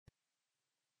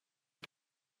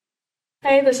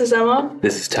Hey, this is Emma,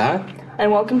 This is Todd.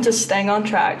 and welcome to Staying on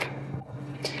Track.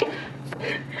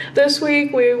 This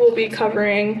week we will be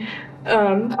covering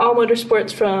all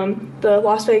motorsports from the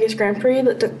Las Vegas Grand Prix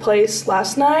that took place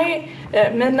last night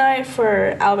at midnight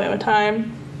for Alabama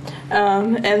time,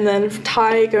 and then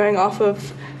Ty going off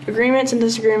of agreements and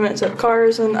disagreements of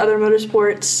cars and other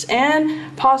motorsports,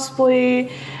 and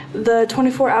possibly the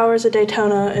 24 hours of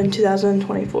Daytona in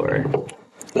 2024.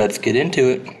 Let's get into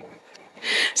it.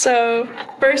 So,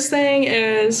 first thing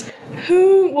is,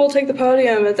 who will take the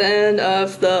podium at the end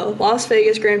of the Las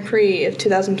Vegas Grand Prix of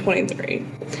 2023?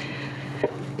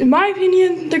 In my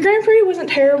opinion, the Grand Prix wasn't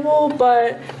terrible,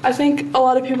 but I think a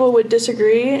lot of people would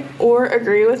disagree or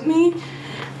agree with me.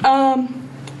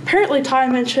 Apparently, Ty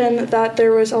mentioned that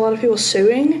there was a lot of people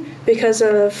suing because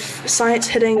of science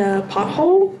hitting a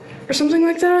pothole or something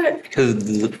like that. Because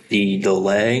of the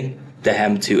delay that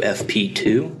happened to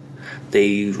FP2,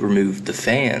 they removed the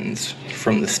fans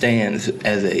from the stands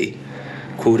as a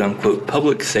quote-unquote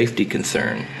public safety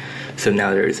concern. So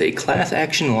now there is a class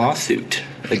action lawsuit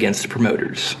against the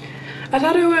promoters. I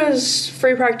thought it was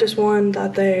free practice 1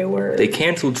 that They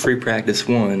canceled free practice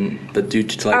 1, but due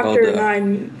to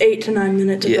after 8 to 9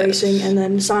 minutes of racing, and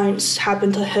then science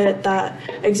happened to hit that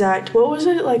exact, what was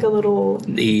it, like a little...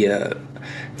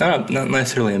 Not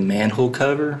necessarily a manhole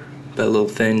cover, but a little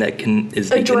thing that is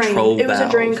the drain. control valve. It was a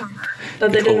drain cover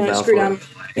that they didn't screw down.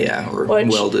 Or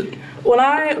welded.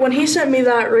 When he sent me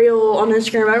that reel on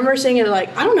Instagram, I remember seeing it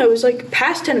it was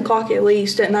past 10 o'clock at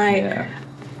least at night. Yeah.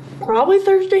 Probably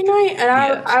Thursday night, and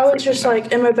I was just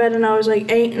in my bed, and I was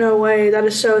like, ain't no way, that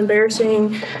is so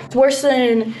embarrassing. Worse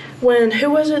than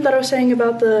who was it that I was saying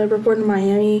about the report in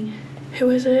Miami? Who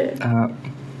was it?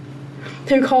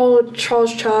 Who called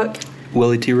Charles Chuck?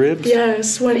 Willie T. Ribbs?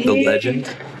 Yes, the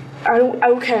legend.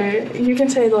 Okay, you can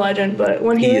say the legend, but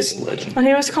when he is the legend. When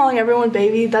he was calling everyone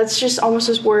baby, that's just almost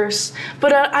as worse.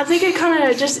 But I think it kind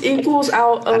of just equals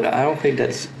out. I don't think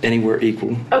that's anywhere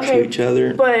equal to each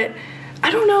other. But I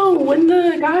don't know, when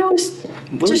the guy was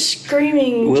just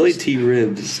screaming. Willie T.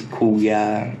 Ribbs, cool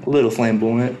guy, a little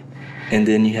flamboyant, and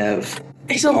then you have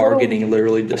car getting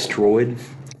literally destroyed.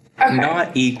 Okay.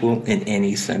 Not equal in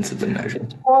any sense of the measure.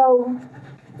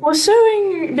 Well,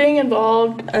 suing being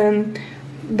involved and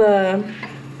the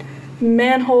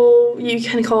manhole, you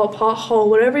can call it pothole,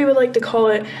 whatever you would like to call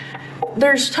it.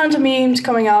 There's tons of memes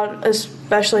coming out,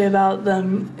 especially about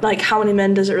them, how many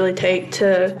men does it really take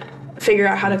to figure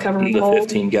out how to cover a hole.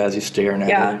 15 guys who's staring at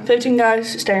it. Yeah, 15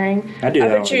 guys staring. I do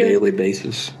that on a daily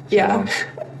basis. So. Yeah.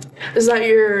 Is that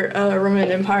your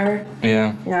Roman Empire?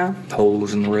 Yeah. Yeah.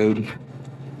 Holes in the road.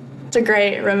 It's a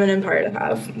great Roman Empire to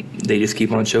have. They just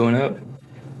keep on showing up.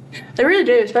 They really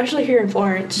do, especially here in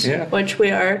Florence, which we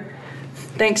are,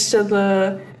 thanks to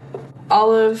the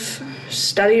Olive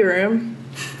study room.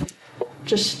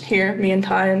 Just here, me and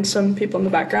Ty and some people in the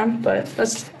background, but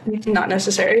that's not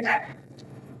necessary. I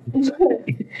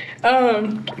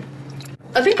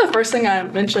think the first thing I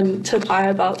mentioned to Ty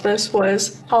about this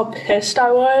was how pissed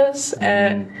I was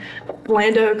at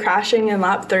Lando crashing in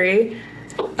lap 3.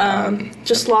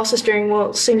 Just lost the steering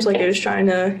wheel. It seems like he was trying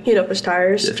to heat up his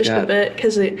tires just a bit,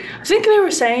 because I think they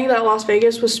were saying that Las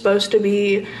Vegas was supposed to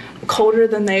be colder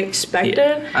than they expected.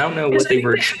 Yeah. I don't know what they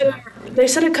were... They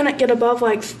said it couldn't get above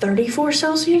 34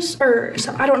 Celsius, or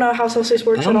I don't know how Celsius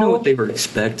works at all. I don't know what they were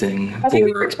expecting. I think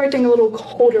they were expecting a little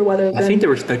colder weather. I think they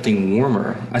were expecting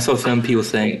warmer. I saw some people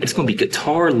saying it's going to be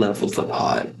Qatar levels of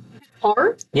hot.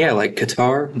 Qatar? Yeah,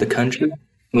 Qatar, the country,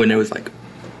 when it was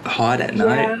hot at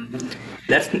night. Yeah.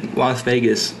 That's Las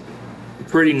Vegas.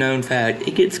 Pretty known fact.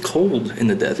 It gets cold in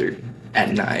the desert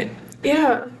at night.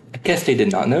 Yeah. I guess they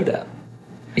did not know that.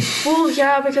 Well,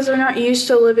 yeah, because they're not used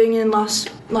to living in Las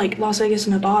Vegas,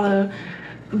 Nevada.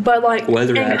 But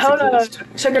weather in Coda,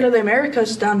 Circuit of the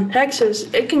Americas down in Texas,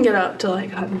 it can get up to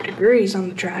 100 degrees on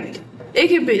the track. It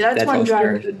could be. That's one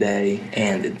driver. During the day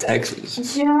and in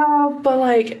Texas. Yeah, but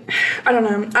I don't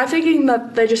know. I'm thinking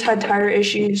that they just had tire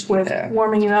issues with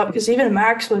warming it up, because even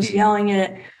Max was yelling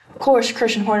at, of course,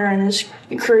 Christian Horner and his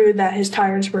crew that his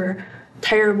tires were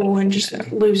terrible and just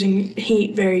losing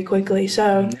heat very quickly.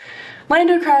 So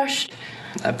Lando crashed,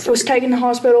 was taken to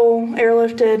hospital,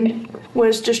 airlifted,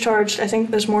 was discharged, I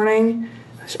think, this morning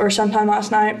or sometime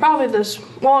last night. Probably it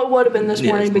would have been this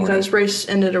morning because race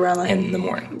ended around in the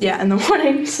morning. Yeah, in the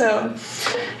morning. So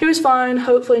he was fine.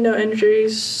 Hopefully no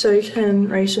injuries, so he can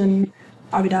race in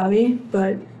Abu Dhabi.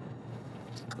 But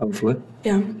hopefully.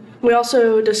 Yeah. We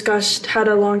also had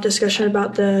a long discussion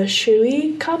about the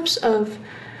Shui cups that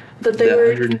they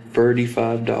were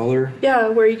 $135. Yeah,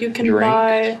 where you can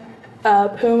buy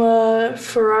Puma,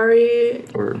 Ferrari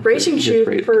Or racing just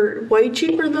shoe for way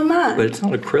cheaper than that. But it's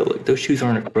not acrylic. Those shoes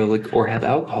aren't acrylic or have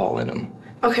alcohol in them.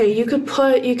 Okay, you could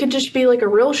just be like a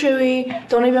real shoey.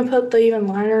 Don't even put the even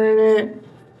liner in it.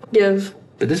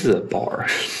 But this is a bar.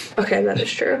 Okay, that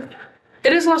is true.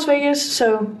 It is Las Vegas,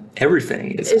 so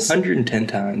Everything is 110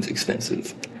 times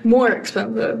expensive. more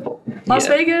expensive. Las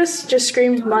Vegas just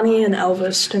screams money and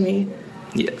Elvis to me.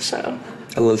 Yeah. So.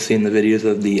 I love seeing the videos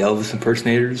of the Elvis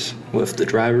impersonators with the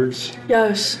drivers.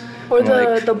 Yes, or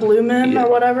the blue men or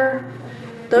whatever.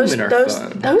 Those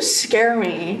fun. those scare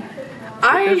me.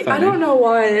 I don't know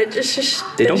why. It's just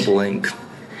they don't blink.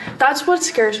 That's what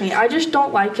scares me. I just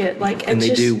don't like it. And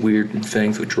they do weird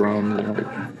things with drums.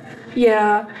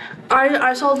 Yeah,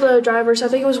 I saw the drivers. I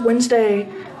think it was Wednesday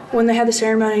when they had the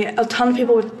ceremony. A ton of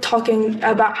people were talking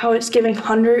about how it's giving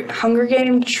Hunger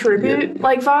Game tribute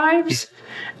vibes.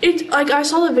 It's I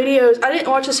saw the videos. I didn't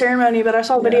watch the ceremony, but I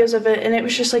saw videos of it, and it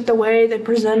was just the way they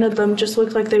presented them just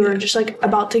looked like they were just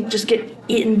about to just get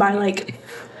eaten by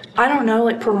I don't know,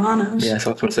 piranhas. Yeah,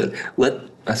 so someone said,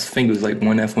 I think it was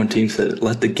one F1 team said,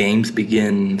 let the games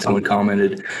begin. Someone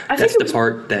commented, that's the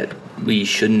part that we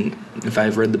shouldn't, if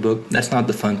I've read the book, that's not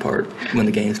the fun part when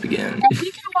the games begin. I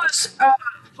think it was,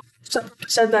 someone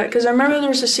said that, because I remember there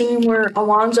was a scene where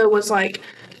Alonso was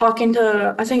talking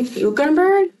to, I think,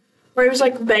 Hülkenberg, where he was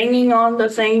banging on the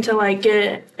thing to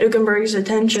get Hülkenberg's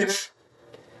attention.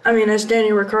 I mean, as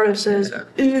Danny Ricciardo says,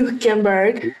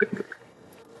 Hülkenberg.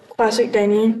 Classic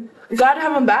Danny. Glad to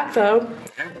have him back though.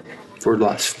 For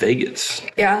Las Vegas.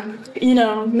 Yeah.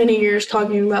 Many years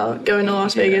talking about going to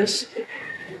Las Vegas.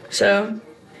 So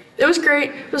it was great.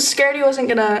 I was scared he wasn't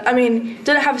gonna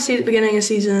didn't have a seat at the beginning of the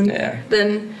season. Yeah.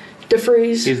 Then De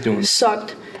Vries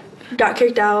sucked. Got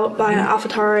kicked out by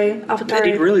AlphaTauri. Did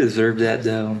he really deserve that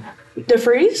though? De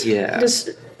Vries? Yeah.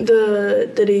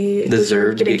 Did he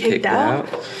deserve to get kicked out?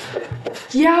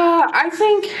 Yeah, I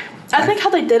think how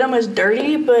they did him was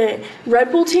dirty, but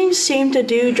Red Bull teams seem to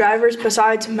do drivers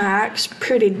besides Max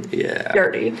pretty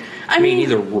dirty. I mean,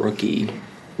 he's a rookie.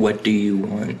 What do you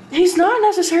want? He's not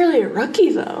necessarily a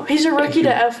rookie though. He's a rookie to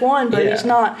F1, but he's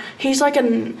not. He's like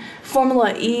a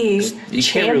Formula E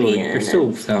champion. There's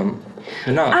still some.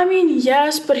 They're not. I mean,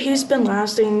 yes, but he's been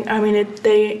lasting. I mean,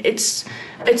 it's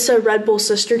a Red Bull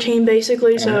sister team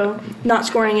basically, so not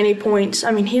scoring any points.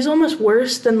 I mean, he's almost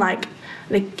worse than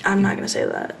I'm not gonna say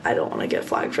that. I don't want to get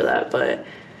flagged for that, but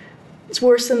it's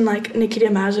worse than Nikita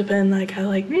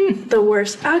Mazepin. The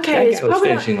worst. Okay, it's probably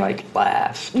finishing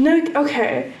last. No,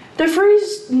 okay. De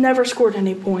Vries never scored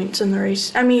any points in the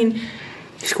race. I mean,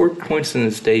 he scored points in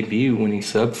his debut when he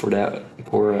subbed for that.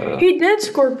 He did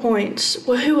score points.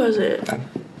 Well, who was it?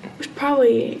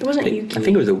 It wasn't Yuki. I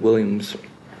think it was a Williams.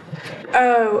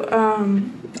 Oh,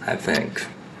 I think.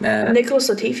 Nicholas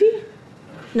Latifi?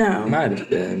 No. Might have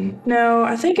been. No,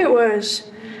 I think it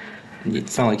was.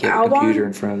 It's not like you have a computer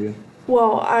in front of you.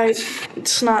 Well,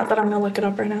 it's not that I'm going to look it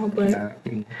up right now, but.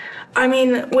 I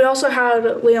mean, we also had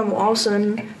Liam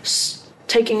Lawson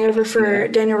taking over for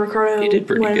Daniel Ricciardo. He did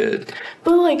pretty good.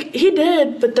 But, he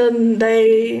did, but then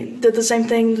they did the same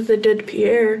thing that they did to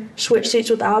Pierre. Switched seats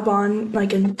with Albon,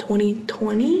 in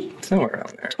 2020? Somewhere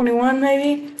around there. 21,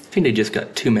 maybe? I think they just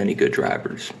got too many good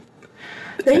drivers.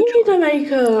 They need to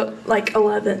make a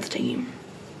 11th team.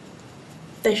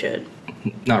 They should.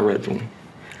 Not Red Bull.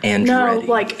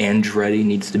 Andretti. Andretti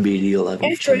needs to be the 11th team.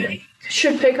 Andretti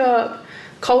should pick up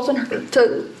Colton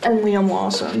Herta and Liam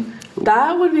Lawson.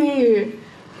 That would be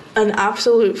an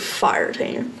absolute fire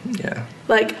team. Yeah.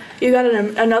 You got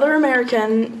another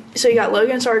American, so you got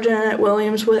Logan Sargent at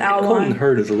Williams with Albon. Colton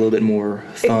Herta is a little bit more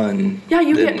fun.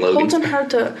 You get Colton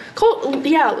Herta.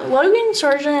 Logan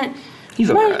Sargent. He's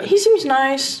alright. He seems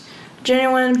nice,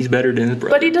 genuine. He's better than his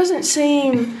brother. But he doesn't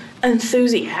seem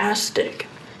enthusiastic.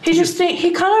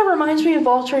 He kind of reminds me of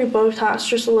Valtteri Bottas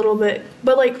just a little bit.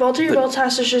 But Valtteri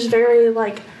Bottas is just very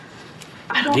reserved.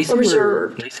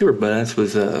 Did you see where Bottas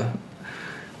was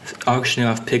auctioning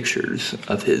off pictures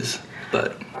of his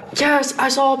butt? Yes, I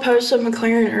saw a post of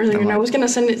McLaren earlier, and I was going to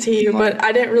send it to you, but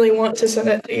I didn't really want to send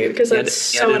it to you because that's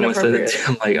so inappropriate.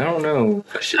 I'm I don't know.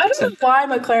 I don't know why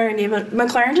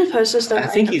McLaren just posted stuff. I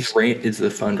think he's is the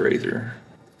fundraiser.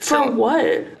 For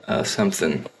what?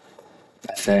 Something.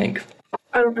 I think.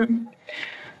 I don't know.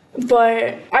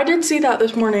 But I did see that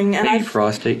this morning, and maybe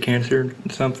prostate cancer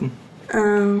or something.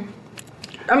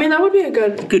 I mean, that would be a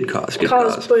good cause.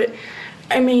 But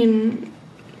I mean,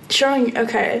 showing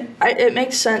it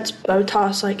makes sense.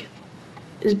 Bottas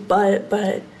his butt,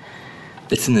 but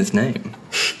it's in his name.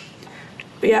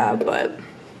 Yeah, but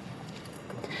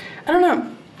I don't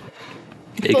know.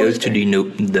 It goes to the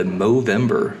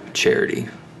Movember charity.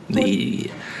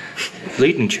 The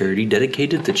leading charity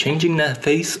dedicated to changing the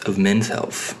face of men's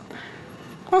health.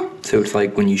 Huh. So it's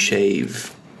like when you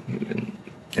shave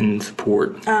and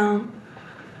support.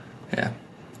 Yeah.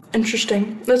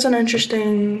 Interesting. That's an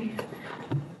interesting,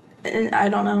 I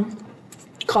don't know,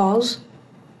 cause,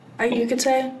 you could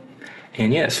say.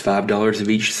 And yes, $5 of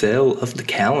each sale of the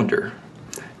calendar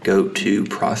go to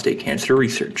prostate cancer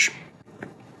research.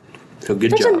 So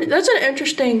good job. That's an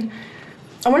interesting.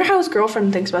 I wonder how his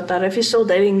girlfriend thinks about that. If he's still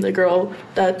dating the girl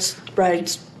that's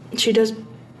rides, she does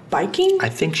biking. I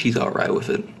think she's all right with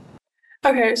it.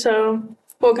 Okay, so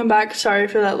welcome back. Sorry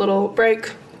for that little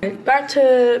break. Back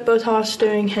to Botas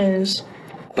doing his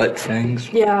butt things.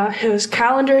 Yeah, his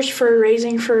calendars for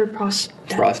raising for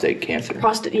prostate cancer.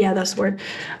 Yeah, that's the word.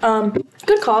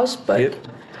 Good cause, but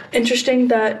interesting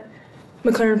that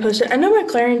McLaren posted. I know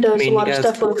McLaren does a lot of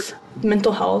stuff with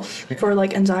mental health for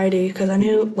like anxiety, because I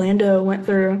knew Lando went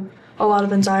through a lot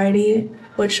of anxiety,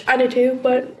 which I did too,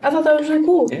 but I thought that was really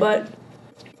cool. Yeah. But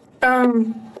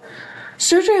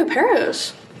Sergio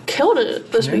Perez killed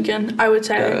it this weekend, I would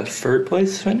say. Third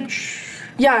place finish?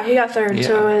 Yeah, he got third. Yeah.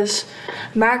 So it was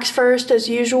Max first as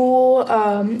usual,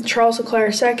 Charles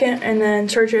Leclerc second, and then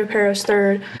Sergio Perez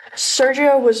third.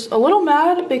 Sergio was a little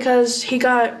mad because he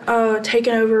got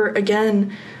taken over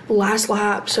again last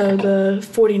lap, so the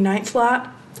 49th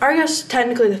lap. Or I guess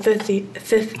technically the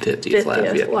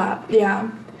 50th lap. Yeah.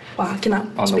 Wow, I cannot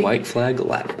on speak. The white flag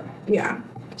lap. Yeah.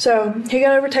 So he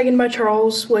got overtaken by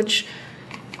Charles, which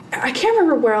I can't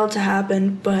remember where else it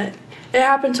happened, but it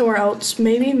happened somewhere else.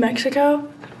 Maybe Mexico?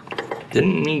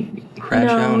 Didn't he crash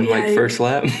out on first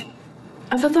lap?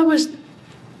 I thought that was...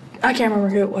 I can't remember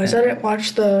who it was. I didn't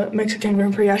watch the Mexican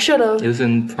Grand Prix. I should have. It was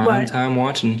in prime time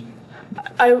watching.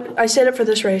 I said it for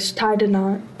this race. Ty did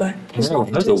not, but... No,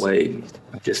 that was a way.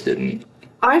 I just didn't.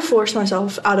 I forced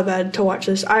myself out of bed to watch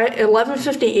this.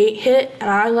 11:58 hit, and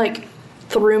I,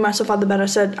 threw myself out of the bed.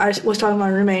 I was talking to my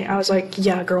roommate. I was like,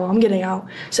 yeah, girl, I'm getting out.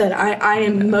 Said, I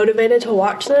am motivated to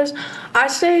watch this. I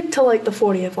stayed till, the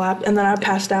 40th lap, and then I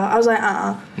passed out. I was like,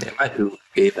 Yeah, my hula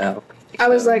gave out. I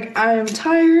was like, I am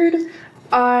tired.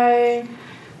 I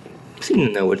seem to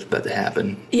know what's about to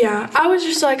happen. Yeah, I was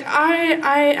just like,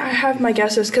 I have my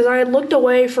guesses, because I had looked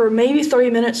away for maybe 3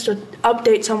 minutes to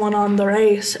update someone on the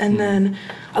race, and then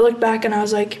I looked back and I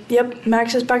was like, yep,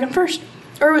 Max is back in first.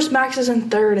 Or it was Max is in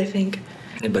third, I think.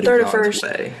 Third or first.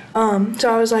 So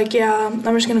I was like, yeah, I'm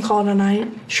just going to call it a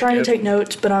night. Trying to take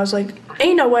notes, but I was like,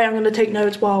 ain't no way I'm going to take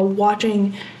notes while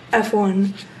watching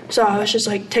F1. So I was just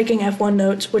taking F1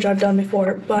 notes, which I've done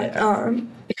before. But, I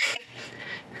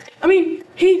mean,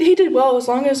 he did well as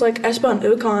long as Esteban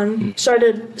Ocon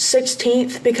started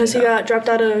 16th because he got dropped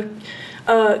out of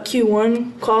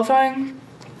Q1 qualifying.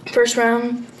 First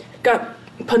round, got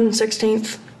put in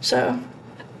 16th, so.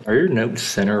 Are your notes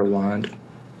center aligned?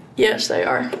 Yes, they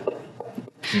are.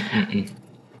 I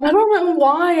don't know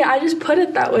why. I just put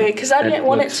it that way because I didn't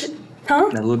want it to. Huh?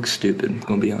 That looks stupid, I'm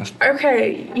going to be honest.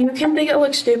 Okay, you can think it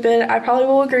looks stupid. I probably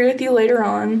will agree with you later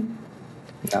on.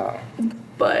 No.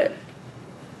 But.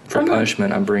 For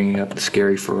punishment, I'm bringing up the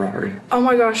scary Ferrari. Oh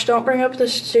my gosh, don't bring up the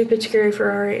stupid scary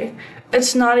Ferrari.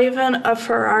 It's not even a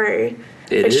Ferrari.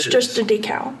 It's just a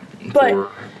decal. But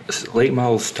for late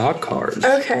model stock cars.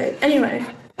 Okay, anyway.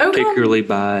 Particularly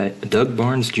by Doug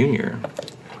Barnes Jr.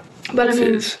 But I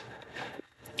mean,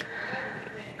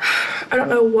 I don't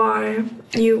know why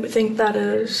you think that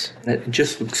is. It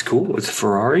just looks cool. It's a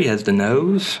Ferrari, has the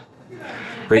nose.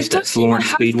 Raced at Florence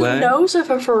Speedway. The nose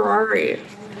of a Ferrari.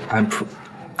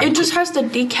 It just has the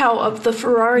decal of the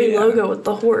Ferrari logo with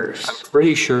the horse. I'm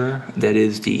pretty sure that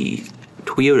is the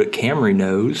Toyota Camry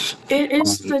nose.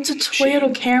 It's a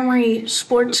Toyota Camry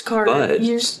sports car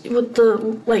used with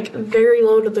the very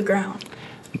low to the ground.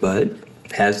 But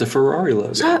has the Ferrari logo.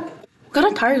 What kind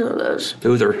of tires are those?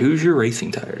 Those are Hoosier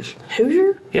racing tires.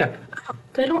 Hoosier? Yeah.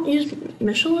 They don't use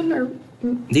Michelin or.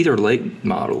 These are late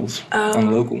models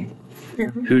on local. Yeah.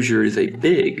 Hoosier is a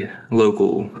big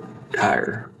local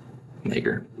tire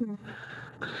maker.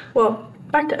 Well,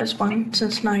 back to S1,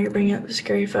 since now you're bringing up the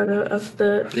scary photo of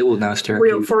the it will now stare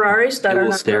real at you. Ferraris that it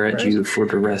will stare at you for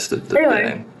the rest of the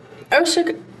day. I was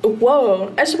sick.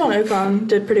 Whoa, Esteban Ocon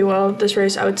did pretty well this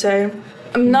race, I would say.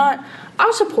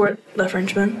 I'll support the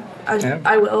Frenchman.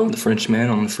 I will. The Frenchman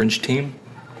on the French team?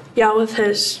 Yeah, with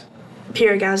his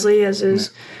Pierre Gasly as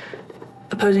his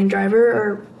opposing driver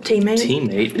or teammate.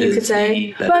 You could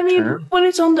say. But I mean, when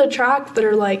it's on the track that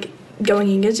are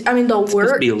going against, the work. It's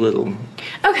supposed to be a little.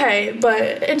 Okay, but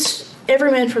it's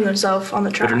every man for themselves on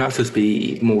the track. But they're not supposed to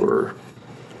be more.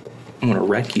 I want to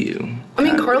wreck you. I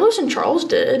mean, Carlos and Charles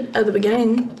did at the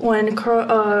beginning when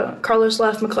Carlos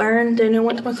left McLaren. Daniel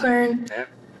went to McLaren. Yeah.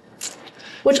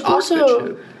 Which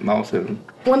also,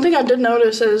 one thing I did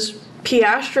notice is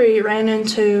Piastri ran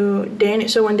into Daniel.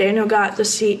 So when Daniel got the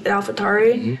seat at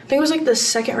AlphaTauri, I think it was like the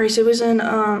second race. It was in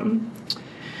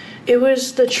it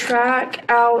was the track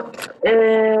out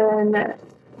in,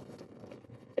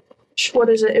 what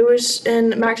is it? It was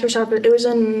in Max Verstappen. It was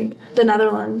in the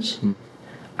Netherlands.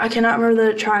 I cannot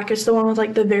remember the track. It's the one with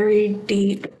like the very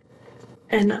deep,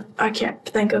 and I can't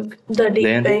think of the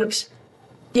deep banks.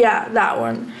 Yeah, that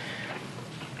one.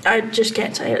 I just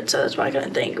can't say it, so that's why I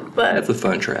couldn't think. But that's a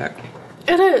fun track.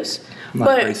 It is.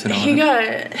 But he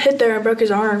got hit there and broke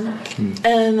his arm.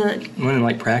 And when in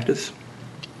like practice?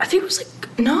 I think it was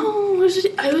like, no,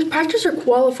 it was practice or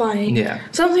qualifying. Yeah.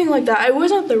 Something like that. It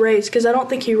wasn't the race because I don't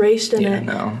think he raced in it.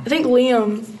 No. I think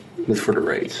Liam was for the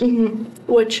race.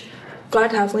 Which,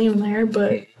 glad to have Liam there,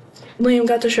 but Liam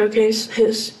got to showcase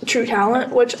his true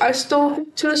talent, which I still,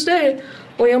 to this day,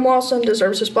 Liam Lawson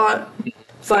deserves a spot.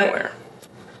 Somewhere.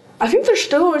 I think there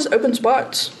still is open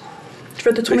spots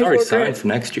for the 24 He's already signed for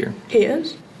next year. He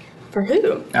is? For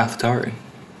who? AlphaTauri.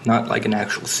 Not like an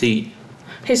actual seat.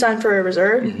 He signed for a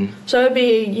reserve? So it'd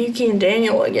be Yuki and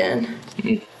Daniel again.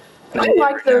 I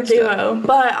like their duo,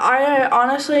 but I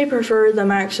honestly prefer the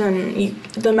Max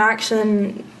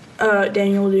and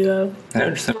Daniel duo. I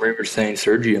heard some rumors saying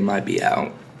Sergio might be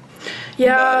out.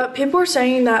 Yeah, people are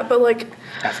saying that, but like,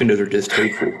 I think those are just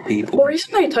hateful people. The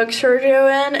reason they took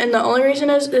Sergio in, and the only reason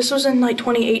is this was in like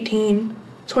 2018,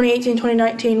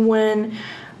 2019, when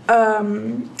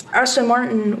Aston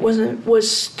Martin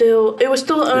was still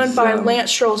owned by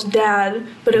Lance Stroll's dad,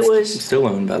 but it was still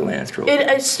owned by Lance Stroll.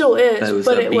 It still is,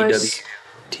 but it was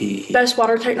Best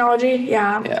Water Technology.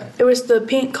 Yeah, it was the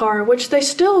pink car, which they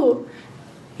still.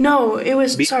 No, it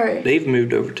was sorry. They've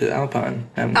moved over to Alpine.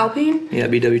 Alpine? Yeah,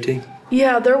 BWT.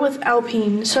 Yeah, they're with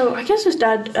Alpine. So I guess his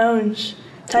dad owns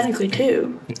technically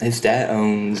too. His dad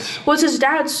owns. What's his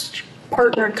dad's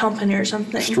partnered company or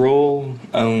something? Stroll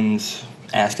owns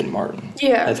Aston Martin.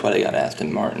 Yeah. That's why they got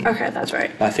Aston Martin. Okay, that's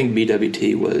right. I think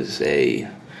BWT was a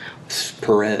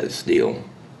Perez deal.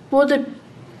 Well, did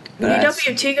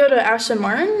BWT go to Aston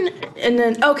Martin? And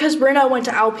then, because Bruno went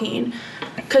to Alpine.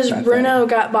 Because Bruno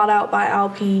got bought out by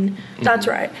Alpine. That's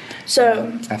right.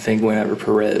 So I think whenever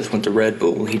Perez went to Red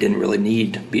Bull, he didn't really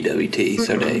need BWT,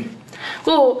 so they...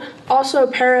 Well, also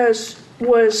Perez it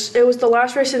was the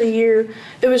last race of the year.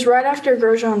 It was right after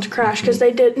Grosjean's crash because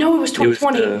they did... No, it was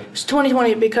 2020. It was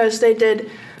 2020 because they did...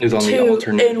 It was on the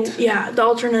alternate. The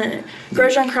alternate.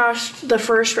 Grosjean crashed the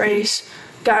first race,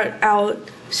 got out,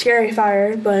 scary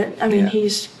fire, but, I mean,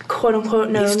 he's... quote unquote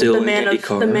known, he's still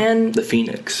the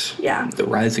Phoenix. Yeah. The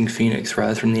rising Phoenix,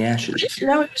 rise from the ashes.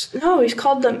 No, he's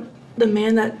called the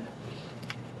man that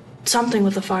something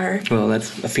with the fire. Well,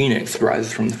 that's a phoenix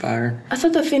rises from the fire. I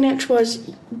thought the phoenix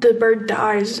was the bird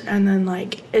dies and then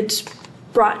like it's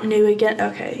brought new again.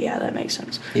 Okay, yeah, that makes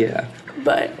sense. Yeah.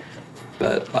 But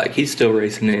like he's still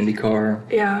racing the IndyCar.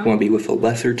 Yeah. Want to be with a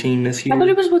lesser team this year. I thought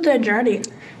he was with Andretti.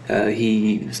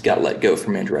 He's got let go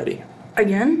from Andretti.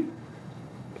 Again?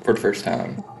 For the first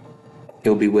time.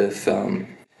 He'll be with,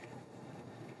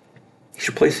 he's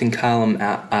replacing Callum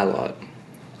Ilott.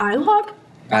 Ilott?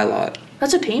 Ilott.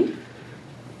 That's a team?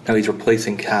 No, he's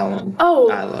replacing Callum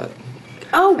Ilott.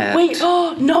 Oh, wait.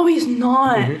 Oh, no, he's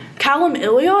not. Callum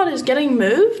Ilott is getting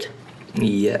moved?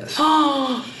 Yes.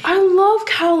 Oh, I love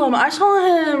Callum. I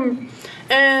saw him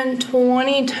in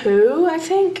 22, I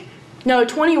think. No,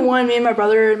 21. Me and my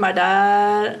brother and my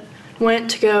dad went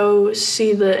to go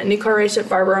see the IndyCar race at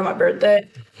Barber on my birthday,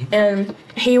 and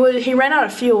he ran out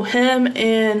of fuel. Him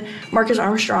and Marcus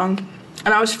Armstrong,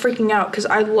 and I was freaking out because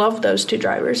I love those two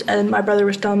drivers, and my brother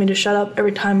was telling me to shut up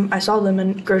every time I saw them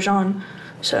in Grosjean.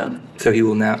 So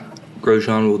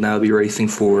Grosjean will now be racing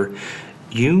for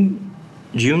Juncos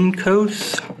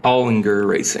Allinger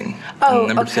Racing,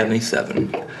 number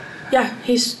 77. Yeah,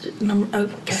 he's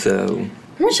okay. So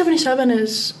number 77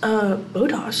 is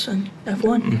Bottas in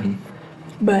F1.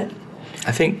 But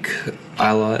I think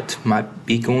Ilott might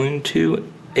be going to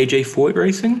AJ Foyt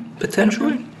Racing,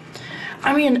 potentially.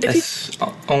 I mean, that's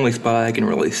the only spot I can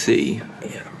really see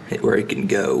where he can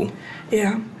go.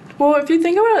 Yeah. Well, if you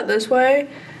think about it this way,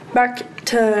 back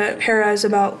to Perez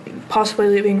about possibly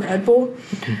leaving Red Bull,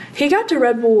 he got to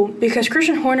Red Bull because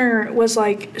Christian Horner was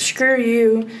like, screw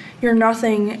you, you're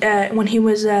nothing, when he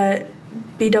was at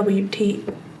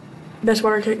BWT, Best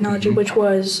Water Technology, which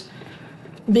was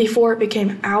before it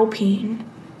became Alpine.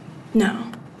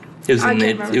 No. It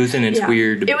was in its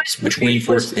weird, it was between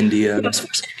Force India. It was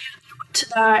Force India to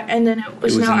that, and then it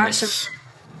was now Aston.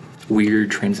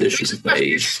 Weird transition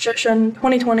phase.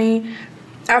 2020,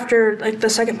 after like the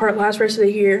second part, last race of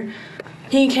the year,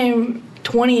 he came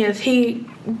 20th. He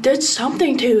did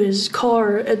something to his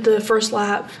car at the first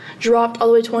lap, dropped all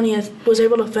the way 20th, was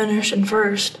able to finish in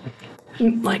first,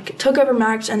 like took over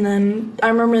Max, and then I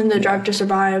remember in the Drive to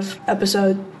Survive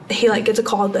episode, he like gets a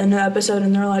call at the end of the episode,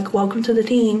 and they're like, "Welcome to the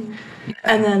team,"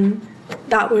 and then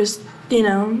that was, you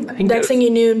know, next thing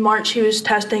you knew, in March he was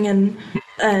testing and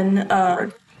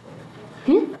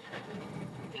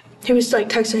he was like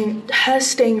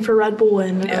testing for Red Bull,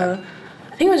 and I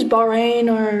think it was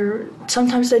Bahrain, or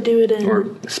sometimes they do it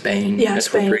in Spain. Yeah,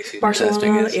 Spain,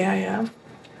 Barcelona. Yeah.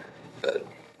 But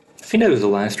I think that was the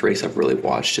last race I've really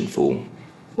watched in full.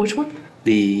 Which one?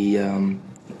 The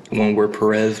one where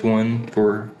Perez won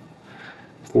for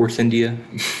Force India.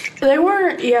 They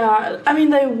weren't. Yeah, I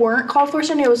mean they weren't called Force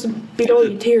India. It was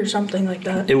BWT or something like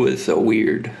that. It was a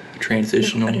weird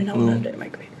transitional. I didn't know what that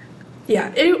might be.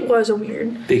 Yeah, it was a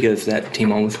weird. Because that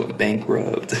team almost went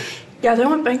bankrupt. Yeah, they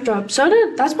went bankrupt. So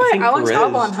did. That's why Alex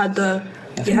Albon had the.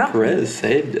 I think Perez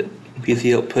saved it because he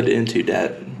helped put it into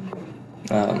that.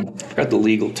 I forgot the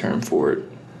legal term for it.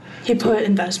 He put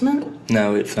investment?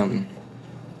 No, it's something.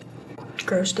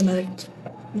 Gross domestic.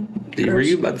 Were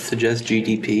you about to suggest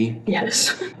GDP?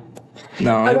 Yes.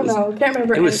 No, I don't know. Can't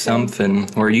remember. It was something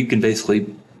where you can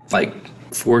basically like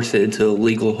force it into a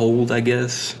legal hold, I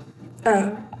guess.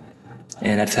 Oh.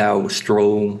 And that's how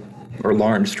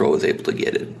Lawrence Stroll was able to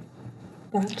get it.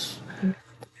 That's.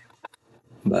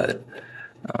 But,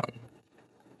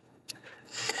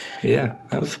 yeah,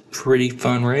 that was a pretty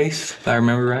fun race, if I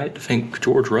remember right. I think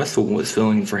George Russell was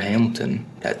filling in for Hamilton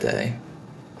that day.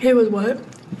 He was what?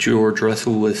 George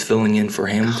Russell was filling in for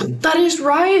Hamilton. That is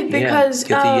right, because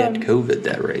he had COVID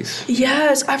that race.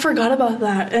 Yes, I forgot about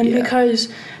that. And because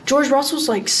George Russell's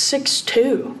like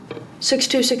 6'2",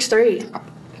 6'3",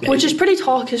 which is pretty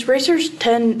tall, because racers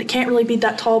can't really be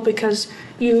that tall because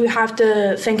you have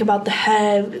to think about the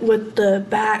head with the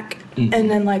back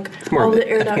and then like all the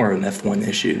air. That's more of an F1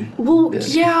 issue. Well,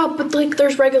 yeah, but like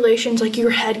there's regulations, like your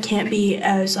head can't be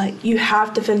as like, you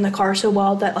have to fit in the car so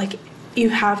well that like you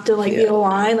have to like be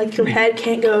aligned, like your head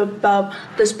can't go above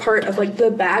this part of like the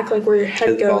back, like where your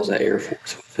head goes. That Air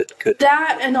Force with it could.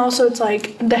 That, and also it's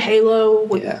like the halo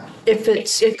would, if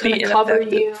it couldn't cover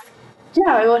you.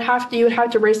 Yeah, you would have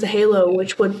to raise the halo,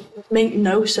 which would make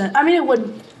no sense. I mean, it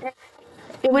would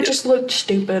just look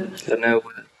stupid. I know.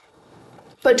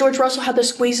 But George Russell had to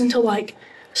squeeze into like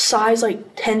size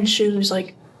like 10 shoes,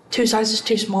 like 2 sizes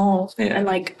too small, and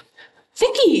like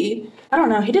I don't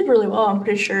know, he did really well, I'm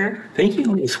pretty sure. I think he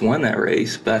almost won that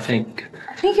race, but I think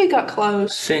he got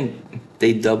close. I think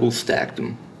they double stacked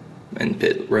him in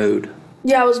pit road.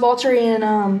 Yeah, it was Valtteri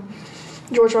and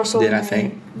George Russell. Then I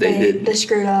think they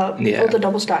screwed up with the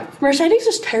double stack. Mercedes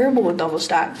is terrible with double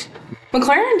stacks.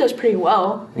 McLaren does pretty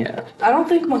well. Yeah. I don't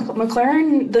think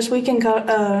McLaren this weekend got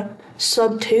a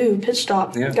sub 2 pit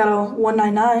stop. Yeah. Got a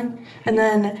 199, and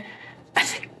then I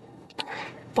think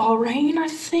Bahrain.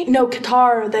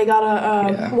 Qatar. They got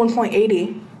a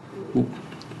 1.80,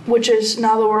 which is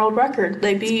now the world record.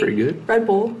 They beat Red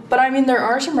Bull. But I mean, there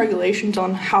are some regulations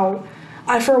on how.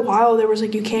 For a while there was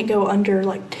like you can't go under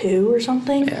like 2 or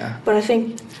something. Yeah. But I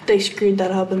think they screwed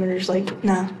that up and they're just like,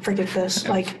 nah, forget this.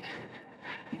 Yeah. Like,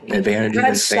 advantage.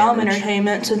 Had some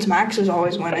entertainment since Max is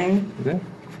always winning. Yeah.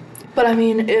 But I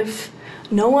mean, if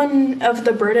no one of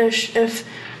the British, if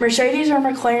Mercedes or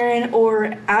McLaren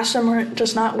or Aston Martin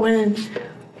does not win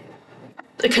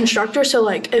the constructor, so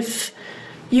like if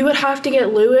you would have to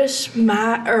get Lewis,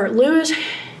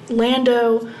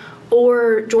 Lando,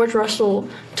 or George Russell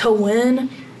to win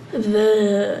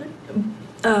the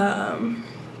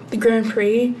Grand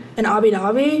Prix in Abu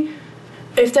Dhabi.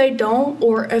 If they don't,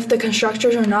 or if the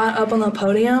constructors are not up on the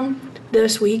podium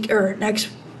this week or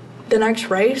the next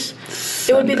race,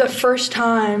 Sunday. It would be the first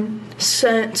time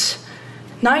since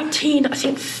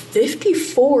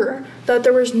 1954 that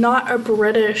there was not a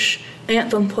British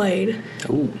anthem played.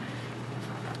 Ooh.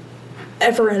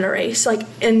 Ever in a race, like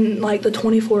in like the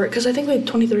 24, because I think we had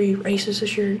 23 races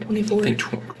this year. 24. I think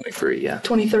 23, yeah.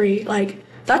 23, like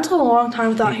that's a long time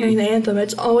without hearing the anthem.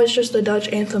 It's always just the Dutch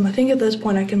anthem. I think at this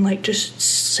point I can like just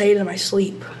say it in my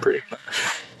sleep. Pretty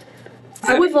much.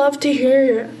 I would love to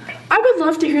hear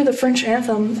the French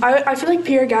anthem. I feel like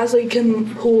Pierre Gasly can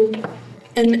hold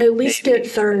and at least get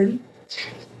third.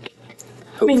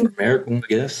 Hope for a miracle, I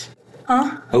guess.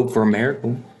 Huh? Hope for a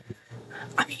miracle.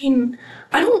 I mean,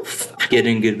 I don't get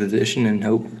in good position and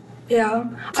hope. Yeah.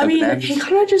 I mean, he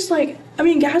kind of just like,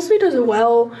 Gasly does it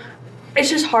well. It's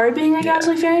just hard being a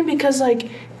Gasly fan because, like,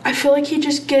 I feel like he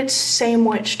just gets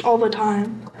sandwiched all the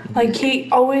time. Like, he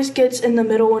always gets in the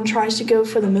middle and tries to go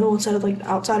for the middle instead of, like, the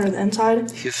outside or the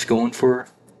inside. He's going for a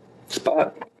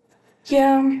spot.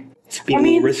 Yeah. Be a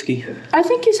little risky. I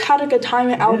think he's had a good time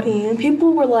at Alpine. And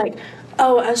people were like,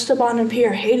 oh, Esteban and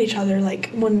Pierre hate each other,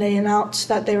 like, when they announced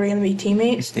that they were going to be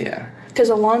teammates. Yeah. Because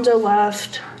Alonso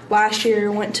left last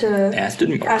year, went to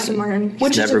Aston Martin.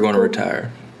 Which He's never going to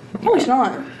retire. No, he's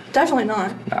not. Definitely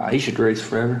not. Nah, he should race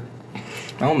forever.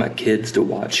 I want my kids to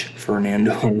watch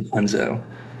Fernando Alonso.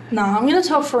 Nah, I'm gonna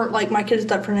tell my kids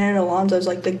that Fernando Alonso is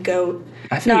like the GOAT.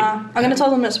 I'm gonna tell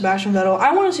them that Sebastian Vettel.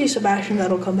 I want to see Sebastian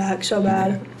Vettel come back so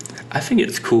bad. I think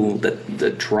it's cool that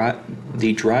the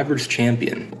drivers'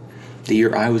 champion, the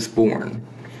year I was born,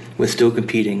 was still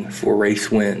competing for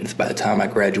race wins by the time I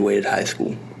graduated high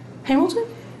school. Hamilton?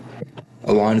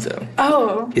 Alonso.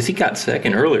 Oh. Because he got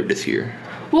second earlier this year.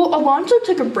 Well, Alonso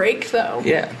took a break though.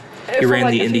 Yeah. He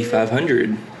ran the Indy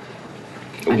 500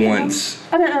 once.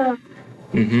 I don't know.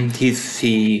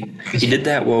 He did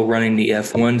that while running the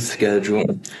F1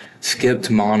 schedule. Skipped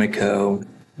Monaco.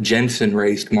 Jensen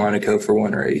raced Monaco for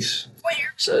one race. What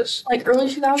year is this? Like early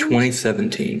 2000s?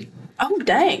 2017. Oh,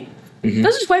 dang.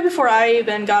 This is way before I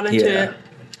even got into it.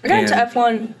 I got into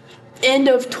F1 end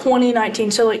of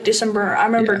 2019, so like December. I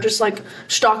remember just like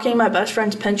stalking my best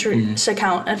friend's Pinterest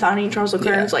account and finding Charles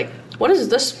Leclerc. And was like, what is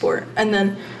this sport? And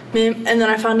then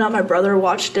I found out my brother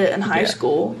watched it in high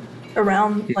school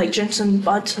around like Jensen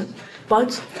Butts.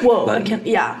 Whoa, I can't.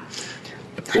 Yeah.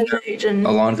 And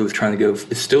Alonso was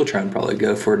is still trying to probably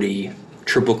go for the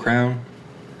Triple Crown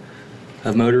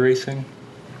of motor racing.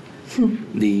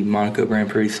 The Monaco Grand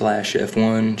Prix /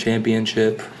 F1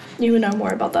 Championship. You would know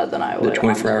more about that than I would. The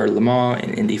 24-hour Le Mans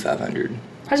and Indy 500.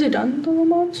 Has he done the Le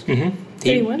Mans? Did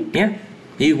he win? Yeah.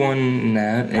 He won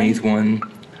that, and he's won...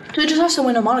 So he just has to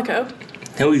win a Monaco?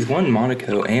 No, he's won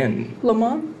Monaco and... Le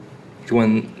Mans? He's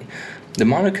won... The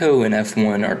Monaco and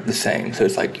F1 are the same, so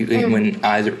it's like you can win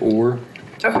either or.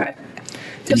 Okay.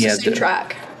 It's the same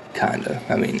track. Kinda.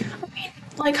 I mean,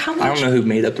 like how much? I don't know who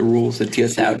made up the rules. It's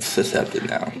just accepted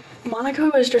now.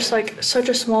 Monaco is just like such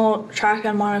a small track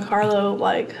in Monte Carlo.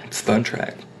 Like it's a fun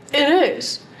track. It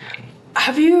is.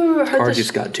 Have you heard? The cars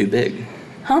just got too big.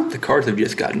 Huh? The cars have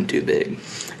just gotten too big.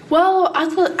 Well,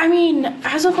 I mean,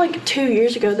 as of like 2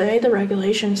 years ago, they made the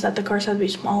regulations that the cars had to be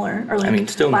smaller. Or like I mean,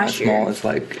 still not small. Year. It's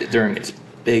like during its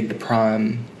big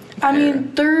prime. I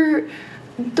mean, they're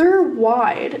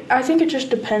wide. I think it just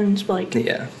depends. Like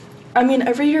yeah. I mean,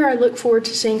 every year I look forward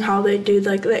to seeing how they do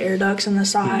like the air ducts on the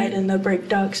side and the brake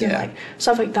ducts and like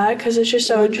stuff like that because it's just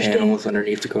so interesting. Panels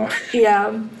underneath the car.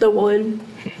 Yeah, the wood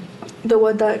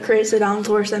that creates the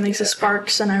downforce that makes the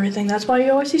sparks and everything. That's why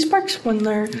you always see sparks when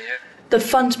they're the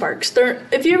fun sparks.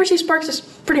 If you ever see sparks, it's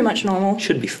pretty much normal. It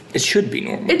should be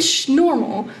normal. It's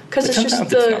normal because it's just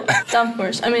the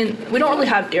downforce. I mean, we don't really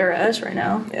have DRS right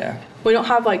now. Yeah. We don't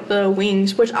have like the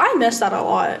wings, which I miss that a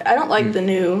lot. I don't like the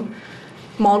new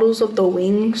models of the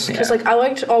wings because like I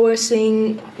liked always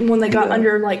seeing when they got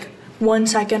under like 1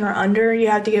 second or under, you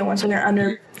have to get 1 second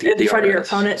under in front of your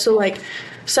opponent. So like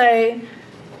say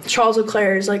Charles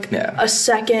Leclerc is like a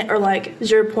second or like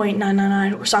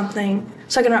 0.999 or something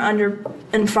second or under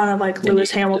in front of like Lewis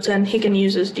Hamilton, he can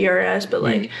use his DRS, but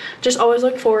like just always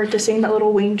look forward to seeing that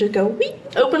little wing just go wee,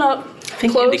 open up, I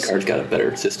think close. IndyCar's got a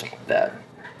better system with that.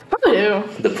 Probably do.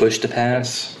 The push to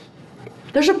pass.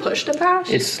 There's a push to pass?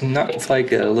 It's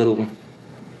like a little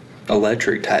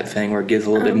electric type thing where it gives a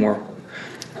little bit more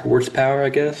horsepower, I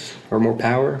guess, or more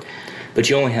power. But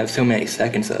you only have so many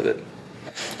seconds of it.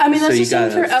 I mean, that's the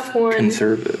same for F1.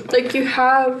 Conserve it. Like, you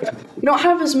don't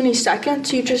have as many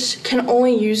seconds. You just can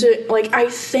only use it, like, I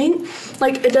think,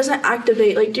 like, it doesn't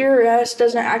activate. Like, DRS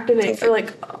doesn't activate for,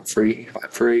 like... Free.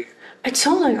 It's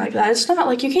something like that. It's not,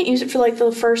 like, you can't use it for, like,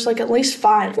 the first, like, at least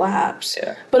 5 laps.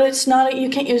 Yeah. But it's not, you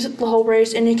can't use it the whole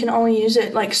race, and you can only use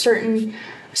it, like, certain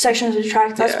sections of the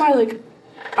track. That's why, like,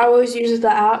 I always use the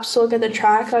apps to look at the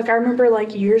track. Like, I remember,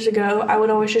 like, years ago, I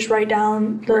would always just write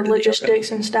down the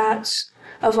logistics and stats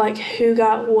of, like, who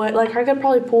got what. Like, I could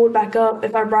probably pull it back up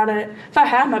if I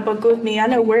had my book with me. I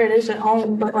know where it is at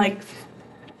home, but, like,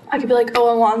 I could be like,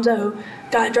 oh, Alonso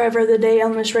got driver of the day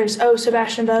on this race. Oh,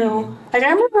 Sebastian Vettel. Like, I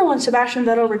remember when Sebastian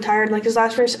Vettel retired, like, his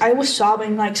last race, I was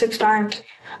sobbing, like, 6 times.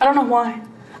 I don't know why.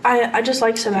 I just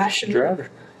like Sebastian. Driver.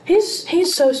 He's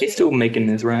so sweet. He's still making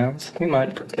his rounds. He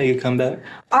might make a comeback.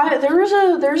 There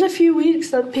was a few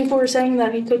weeks that people were saying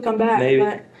that he could come back,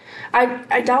 but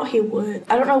I doubt he would.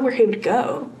 I don't know where he would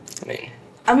go.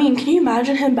 I mean, can you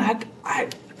imagine him back?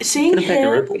 Seeing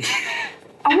him.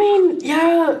 I mean,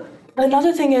 yeah.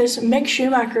 Another thing is Mick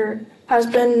Schumacher has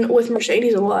been with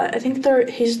Mercedes a lot. I think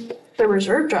he's the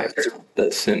reserve driver.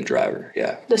 The sim driver,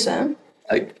 yeah. The sim?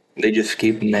 Like, they just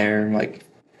keep him there, like,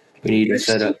 We need to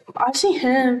set up. I see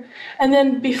him. And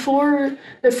then before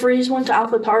the Freeze went to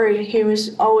AlphaTauri, he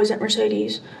was always at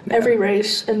Mercedes every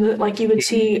race. And you would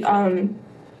see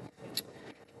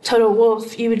Toto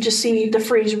Wolff, you would just see the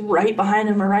Freeze right behind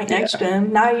him or right next to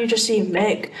him. Now you just see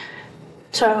Mick.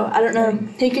 So I don't know.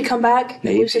 He could come back,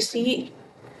 lose his seat.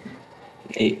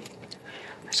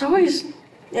 It's always,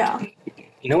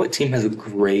 You know what team has a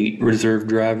great reserve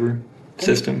driver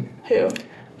system? Who?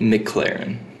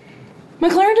 McLaren.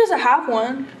 McLaren doesn't have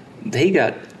one. They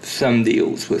got some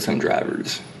deals with some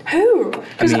drivers. Who?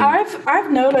 Because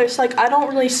I've noticed, I don't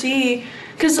really see,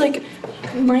 because,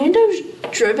 Lando's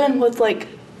driven with,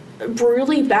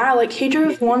 really bad. He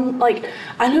drove one,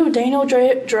 I know Daniel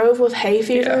drove with hay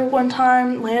fever one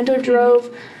time. Lando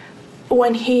drove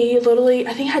when he literally,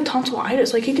 I think, had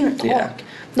tonsillitis. He couldn't talk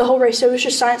the whole race. So it was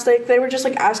just science. They were just,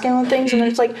 asking him things, and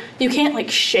it's you can't,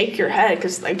 shake your head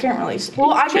because they can't really.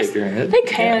 Well, I guess they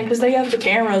can because they have the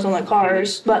cameras on the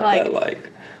cars, but,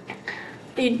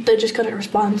 they just couldn't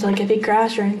respond. If he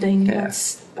crashed or anything,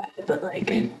 that's bad. But,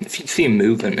 if you see him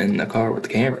moving in the car with the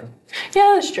camera.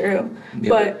 Yeah, that's true. Yeah,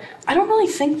 but I don't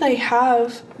really think they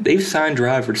have. They've signed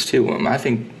drivers to them. I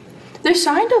think. They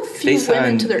signed a few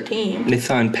women to their team. They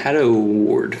signed Pato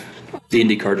O'Ward, the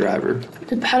IndyCar driver.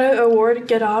 Did Pato O'Ward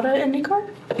get out of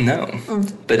IndyCar? No.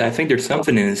 But I think there's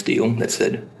something in his deal that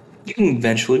said you can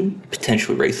eventually,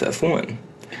 potentially race F1.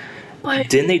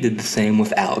 But then they did the same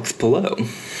with Alex Palou.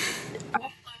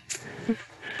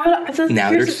 Now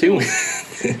they're suing.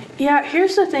 Yeah,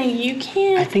 here's the thing. You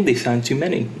can't. I think they signed too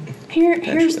many.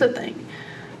 Here's the thing.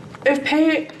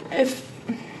 If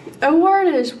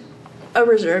O'Ward is a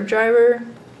reserve driver,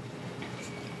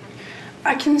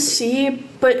 I can see,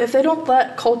 but if they don't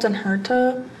let Colton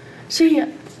Herta,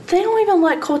 they don't even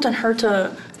let Colton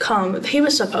Herta come. He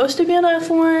was supposed to be in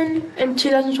F1 in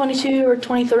 2022 or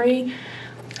 23,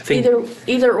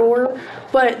 either or,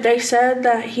 but they said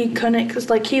that he couldn't because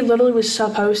he literally was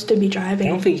supposed to be driving.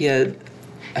 I don't think he had.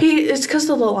 It's because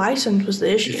of the license was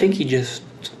the issue. I think he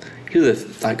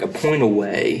was a point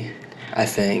away, I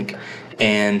think,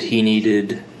 and he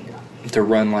needed to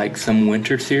run some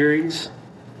winter series,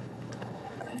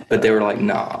 but they were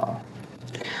nah.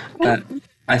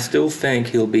 I still think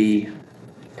he'll be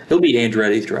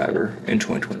Andretti's driver in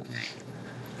 2020.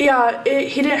 Yeah,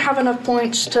 he didn't have enough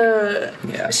points to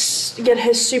get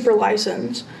his super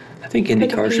license. I think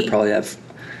IndyCar should probably have.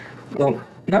 Well,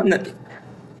 not in that.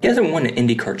 He hasn't won an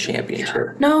IndyCar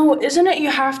championship. No, isn't it? You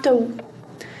have to.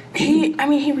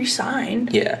 He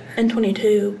resigned. Yeah. In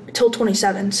 22 till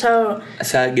 27. So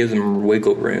that gives them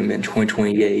wiggle room in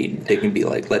 2028. They can be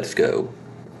let's go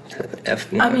to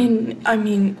F1. I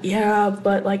mean, yeah,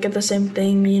 but at the same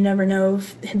thing, you never know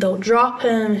if they'll drop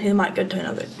him. He might go to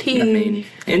another team.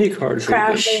 IndyCar is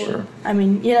crash. Sure.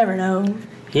 You never know.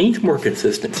 He needs more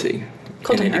consistency.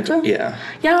 Colton Herta? Yeah.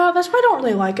 Yeah, that's why I don't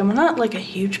really like him. I'm not a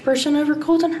huge person over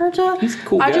Colton Herta. He's a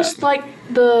cool guy. I just like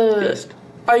the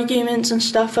arguments and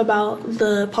stuff about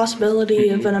the possibility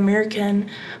of an American,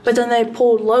 but then they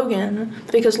pulled Logan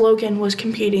because Logan was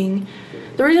competing.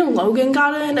 The reason Logan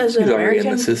got in as an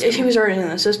American is he was already in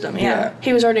the system. Yeah.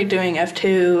 He was already doing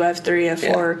F2, F3,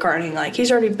 F4 karting.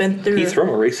 He's already been through. He's from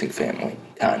a racing family,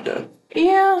 kinda.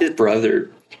 Yeah. His brother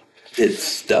did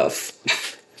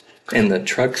stuff in the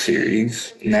truck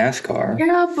series, NASCAR.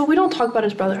 Yeah, but we don't talk about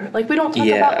his brother. We don't talk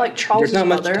about Charles' brother. There's not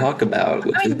much to talk about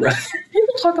with his brother.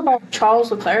 People talk about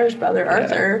Charles Leclerc's brother,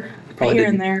 Arthur, here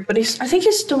and there, but I think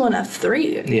he's still in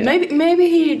F3. Yeah. Maybe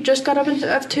he just got up into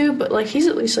F2, but he's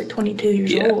at least 22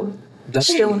 years old.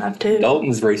 Still in F2.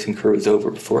 Dalton's racing career was over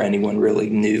before anyone really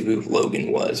knew who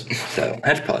Logan was, so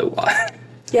that's probably why.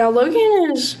 Yeah,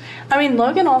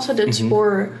 Logan also did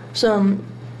score some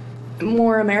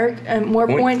more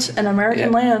points in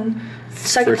American land.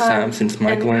 First time since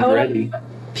Michael Andretti.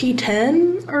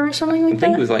 P10 or something like that?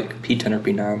 I think it was P10 or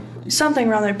P9. Something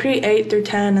around there, P8 through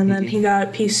 10, and then he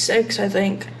got P6, I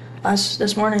think,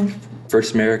 this morning.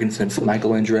 First American since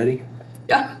Michael Andretti?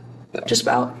 Yeah, just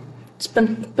about. It's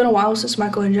been a while since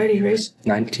Michael Andretti raced.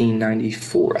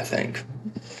 1994, I think.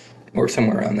 Or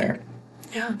somewhere around there.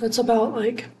 Yeah, that's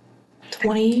about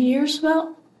 20 years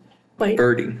about? Wait.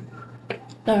 30.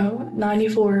 No,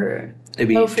 94. It'd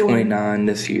be 29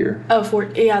 this year. Oh,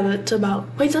 40. Yeah, that's about.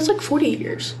 Wait, that's 40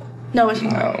 years. No, it's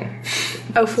not.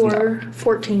 No. 04,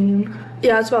 14.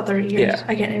 Yeah, it's about 30 years. Yeah.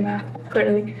 I can't do math.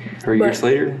 30. 3 years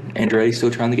later, Andretti's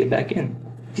still trying to get back in.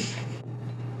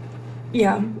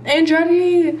 Yeah.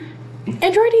 Andretti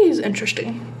is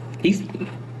interesting.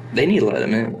 They need to let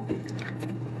him in.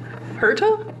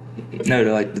 Herta? No,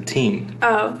 to the team.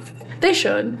 Oh, they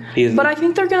should. But I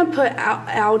think they're going to put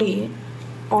Audi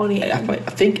Audi. I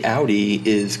think Audi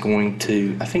is going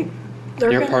to. I think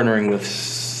they're partnering with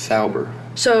Sauber.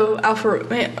 So Alfa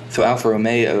Romeo. So Alfa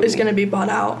Romeo is going to be bought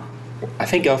out. I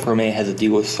think Alfa Romeo has a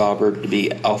deal with Sauber to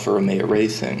be Alfa Romeo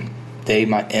Racing. They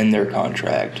might end their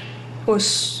contract with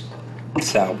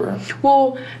Sauber.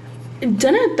 Well,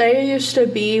 didn't they used to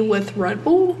be with Red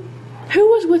Bull? Who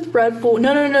was with Red Bull?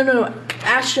 No.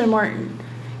 Aston Martin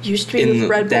used to be with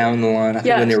Red Bull. Down the line, I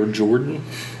think when they were Jordan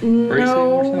Racing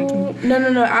or something?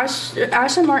 No.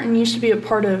 Aston Martin used to be a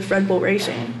part of Red Bull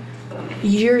Racing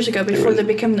years ago before they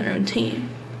became their own team.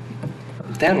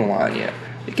 Down the line, yeah.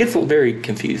 It gets very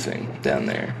confusing down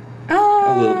there.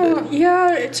 A little bit.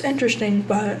 Yeah, it's interesting,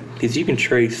 but... Because you can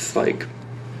trace, like,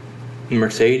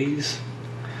 Mercedes,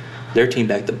 their team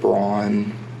back to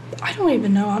Braun. I don't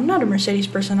even know. I'm not a Mercedes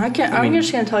person. I'm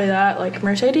just going to tell you that. Like,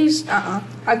 Mercedes,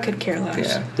 I could care less.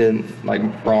 Yeah, then,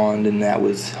 like, Braun, and that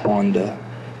was Honda.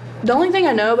 The only thing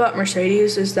I know about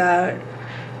Mercedes is that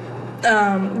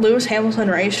Lewis Hamilton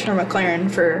raced for McLaren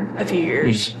for a few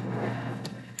years.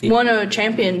 Yeah. Won a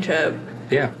championship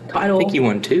title. I think he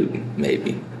won 2,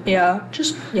 maybe. Yeah,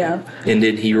 And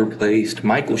then he replaced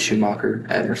Michael Schumacher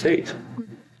at Mercedes.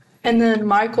 And then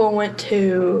Michael went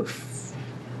to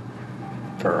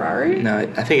Ferrari? No,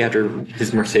 I think after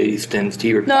his Mercedes stints,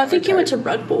 he retired. No, I think he went to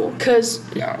Red Bull.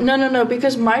 No,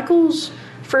 because Michael's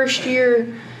first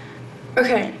year...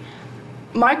 Okay,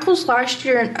 Michael's last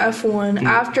year in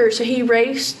F1, so he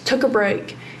raced, took a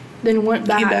break, then went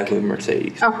back. Came back with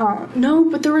Mercedes. No,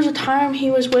 but there was a time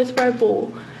he was with Red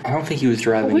Bull. I don't think he was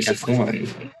driving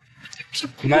F1.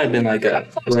 He might have been like a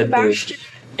Red Bull.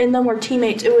 And then we're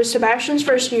teammates. It was Sebastian's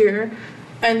first year,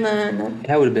 and then...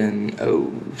 That would have been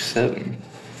 07.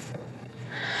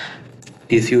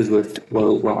 Because he was with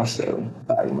Rosso,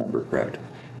 if I remember correct.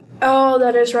 Oh,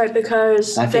 that is right,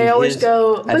 because they always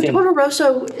go... But Toro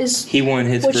Rosso is... He won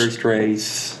his first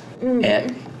race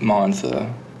at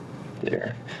Monza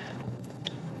there.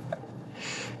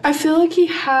 I feel like he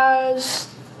has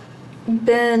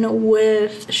been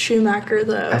with Schumacher,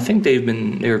 though. I think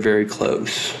they're very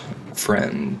close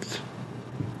friends.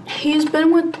 He's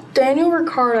been with Daniel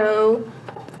Ricciardo,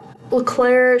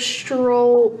 Leclerc,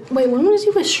 Stroll. Wait, when was he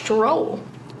with Stroll?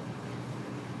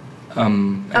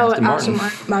 Aston Martin.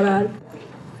 My bad.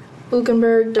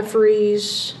 Hülkenberg, De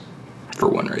Vries. For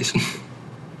one race.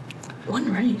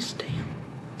 One race,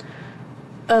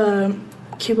 damn.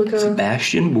 Kubica.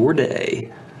 Sebastian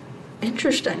Bourdais.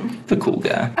 Interesting. The cool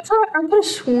guy. I could have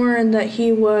sworn that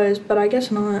he was, but I guess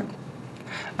not.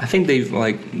 I think they've,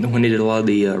 when they did a lot of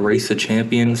the Race of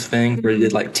Champions thing, where they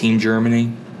did, Team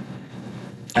Germany,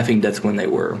 I think that's when they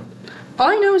were. All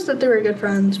I know is that they were good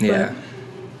friends, but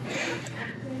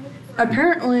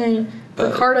apparently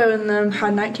Ricardo and them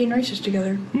had 19 races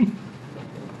together.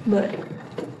 But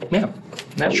yeah,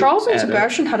 Charles and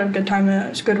Sebastian had a good time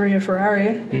at Scuderia Ferrari.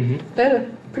 Mm-hmm. They had a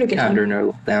pretty good time. Under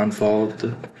no downfall of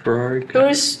the Ferrari. It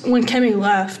was when Kimi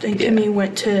left and Kimi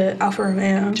went to Alfa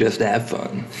Romeo. Just to have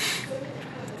fun.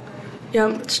 Yeah,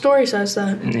 the story says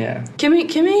that. Yeah. Kimi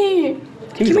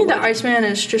the Iceman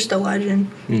is just a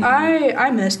legend. Mm-hmm.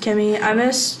 I miss Kimi. I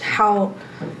miss how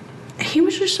he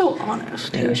was just so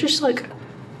honest. Yeah. He was just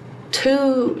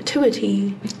to a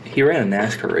T. He ran a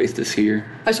NASCAR race this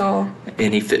year. I saw.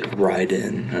 And he fit right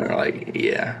in.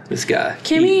 And this guy.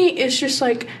 Kimi is just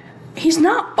he's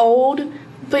not old,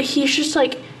 but he's just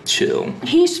chill.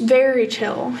 He's very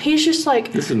chill. He's just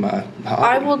this is my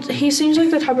hobby. He seems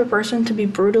like the type of person to be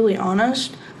brutally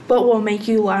honest, but will make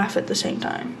you laugh at the same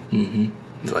time. Mm-hmm.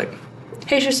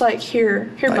 He's just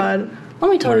here, bud.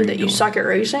 Let me tell you that you suck at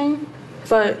racing,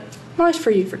 but nice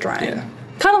for you for trying. Yeah.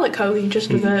 Kind of like Cody,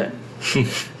 just a bit.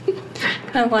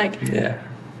 Kind of yeah.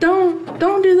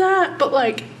 Don't do that,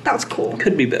 but that's cool.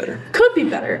 Could be better. Could be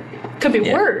better. Could be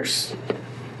worse.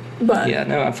 But yeah,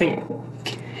 no, I think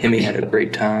Hemi had a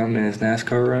great time in his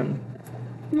NASCAR run.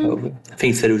 Mm-hmm. I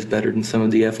think he said it was better than some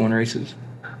of the F1 races.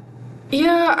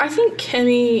 Yeah, I think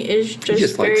Kimi is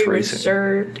just very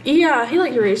reserved. Yeah, he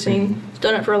likes racing. Mm-hmm. He's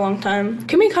done it for a long time.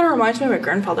 Kimi kind of reminds me of my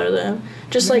grandfather, though.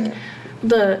 Just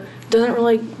the doesn't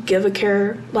really give a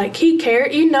care. He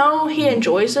cares. He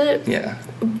enjoys it. Yeah.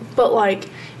 But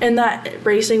and that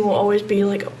racing will always be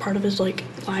a part of his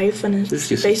life, and it's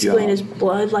basically in his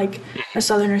blood. A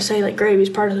Southerners say gravy's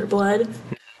part of their blood.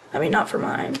 I mean, not for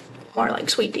mine. More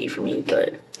sweet tea for me,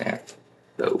 but yeah.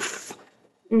 Oof.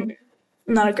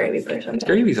 Not a gravy person.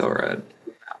 Gravy's alright.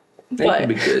 That could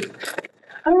be good.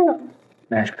 I don't know.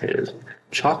 Mashed potatoes.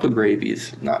 Chocolate gravy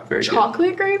is not very good.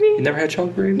 Chocolate gravy? You never had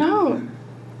chocolate gravy? No.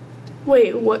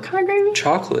 Wait, what kind of gravy?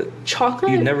 Chocolate.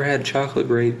 Chocolate? You've never had chocolate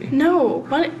gravy? No.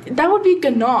 What? That would be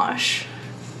ganache.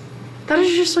 That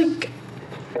is just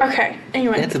Okay,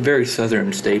 anyway. That's a very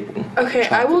southern staple. Okay,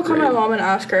 I will call Chocolate my gravy. mom and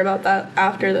ask her about that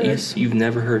after this. You've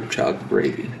never heard of chocolate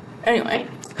gravy. Anyway,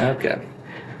 Okay.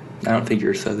 I don't think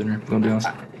you're a southerner, I'm going to be honest.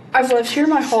 I've lived here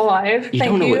my whole life. You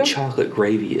Thank don't know you. what chocolate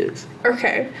gravy is.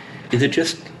 Okay, Is it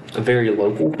just a very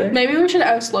local thing? maybe we should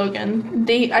ask Logan.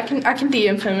 I can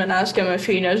DM him and ask him if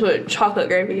he knows what chocolate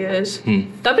gravy is.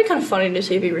 That'd be kind of funny to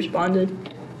see if he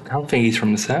responded. I don't think he's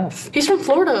from the South. He's from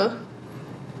Florida.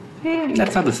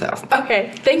 That's not the South.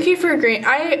 Okay, thank you for agreeing.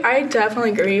 I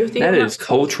definitely agree with you. That is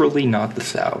culturally not the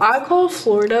South. I call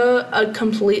Florida a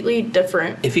completely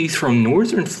different. If he's from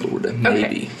northern Florida,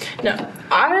 maybe. Okay. No,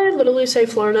 I literally say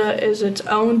Florida is its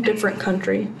own different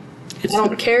country. It's I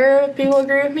don't care if people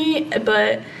agree with me,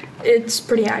 but it's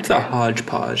pretty a accurate.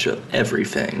 hodgepodge of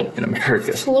everything in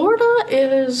America. Florida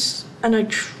is a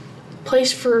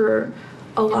place for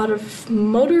a lot of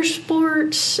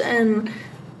motorsports and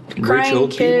Rich crying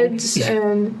old kids people.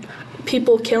 and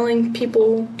people killing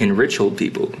people. And rich old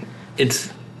people. It's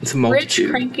a Rich, multitude.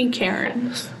 cranky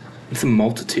Karens. It's a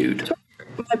multitude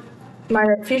My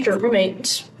future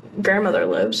roommate's grandmother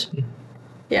lives.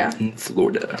 Yeah. in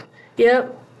Florida.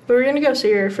 Yep. We were gonna go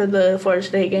see her for the Florida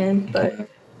State game, but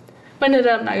we ended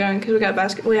up not going because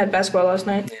we had basketball last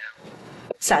night.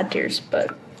 Sad tears,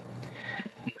 but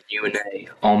UNA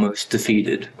almost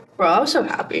defeated bro, I was so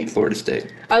happy. Florida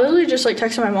State. I literally just like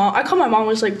texted my mom. I called my mom and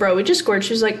was like, bro, we just scored.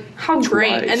 She was like, how great.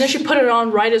 Twice. And then she put it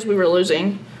on right as we were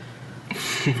losing.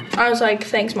 I was like,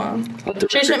 thanks, mom. Let the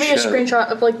She sent me a record show.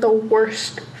 screenshot of like the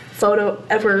worst photo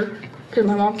ever because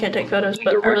my mom can't take photos, but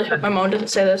I really hope my mom doesn't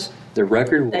say this. The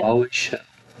record will always show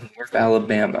North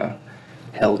Alabama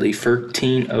held a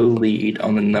 13-0 lead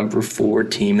on the number 4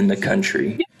 team in the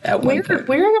country at one We're point.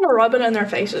 gonna rub it in their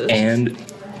faces. And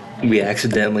we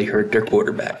accidentally hurt their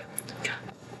quarterback.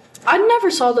 I never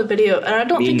saw the video, and I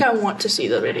don't think I want to see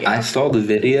the video. I saw the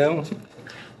video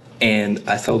and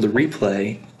I saw the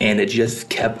replay and it just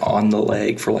kept on the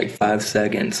leg for like 5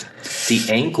 seconds. The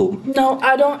ankle, No,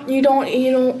 I don't. You don't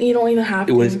even have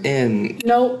it to. was in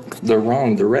Nope. the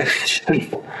wrong direction.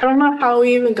 I don't know how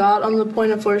we even got on the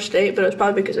point of Florida State, but it was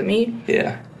probably because of me.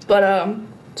 Yeah. But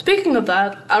speaking of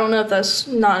that, I don't know if that's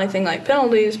not anything like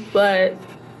penalties, but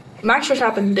Max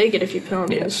Verstappen did get a few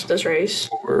penalties Yes. this race.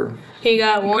 Or He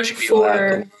got one Push me for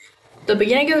lateral. the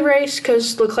beginning of the race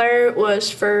because Leclerc was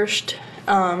first.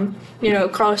 Carlos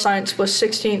Sainz was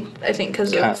 16th, I think,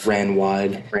 because kind of of ran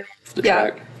wide off the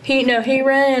track. He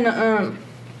ran.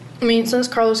 Since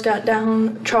Carlos got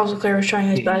down, Charles Leclerc was trying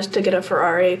his best to get a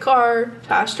Ferrari car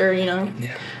faster. Yeah.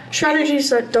 Strategies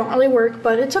that don't really work,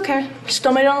 but it's okay.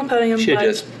 Still made it on the podium. Should but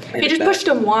just hit he it just back. pushed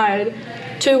him wide,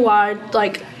 too wide,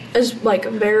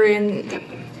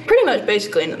 pretty much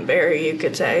basically in the very, you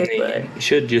could say. But You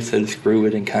should just said screw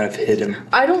it and kind of hit him.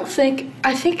 I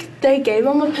think they gave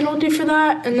him a penalty for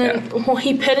that, and then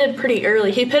he pitted pretty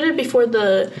early. He pitted before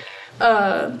the.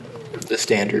 The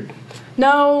standard.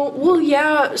 No, well,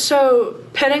 yeah. So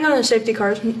pitting on a safety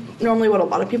car is normally what a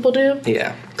lot of people do.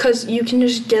 Yeah. Because you can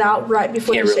just get out right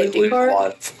before Can't the really safety lose car. a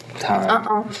lot of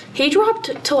time. He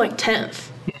dropped to like 10th.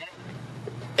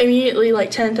 Immediately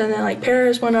like 10th, and then like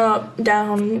Perez went up,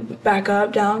 down, back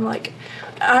up, down. Like,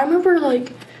 I remember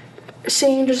like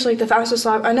seeing just like the fastest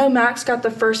lap. I know Max got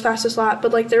the first fastest lap,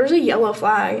 but like there was a yellow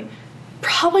flag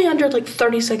probably under like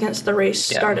 30 seconds the race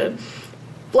started.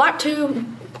 Lap 2,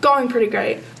 going pretty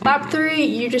great. Lap 3,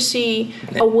 you just see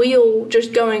a wheel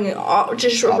just going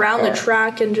just around the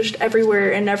track and just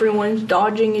everywhere, and everyone's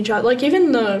dodging each other. Like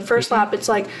even the first lap, it's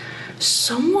like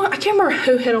someone, I can't remember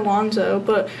who hit Alonso,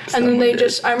 but and then they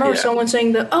just, I remember someone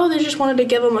saying that, they just wanted to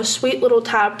give him a sweet little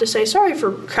tap to say sorry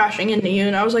for crashing into you,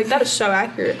 and I was like, that is so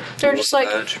accurate. They were just like,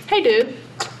 hey dude,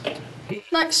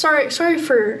 like sorry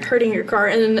for hurting your car,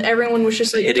 and then everyone was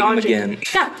just like Hitting him dodging. again.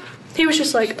 Yeah, he was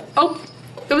just like,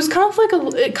 it was kind of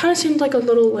like it kind of seemed like a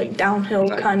little like downhill,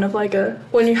 kind of like a,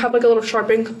 when you have like a little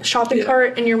shopping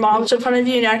cart and your mom's in front of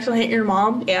you and you accidentally hit your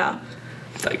mom. Yeah.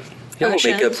 Like, it'll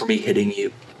make up for me hitting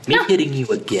you. Me hitting you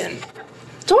again.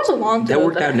 It's always Alonso. That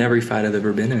worked out in every fight I've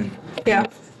ever been in. Yeah.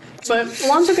 But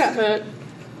Alonso got hit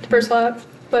the first lap,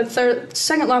 but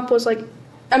second lap was like,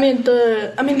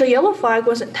 the yellow flag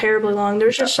wasn't terribly long. There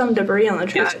was just some debris on the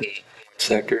track.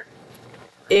 Sector.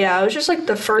 Yeah, it was just like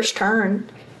the first turn.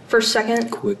 First,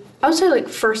 second. Quick. I would say like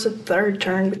first and third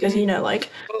turn because, like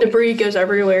debris goes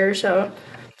everywhere. So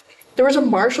there was a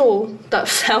Marshall that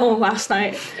fell last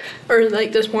night or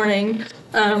like this morning.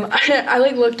 I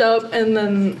like looked up and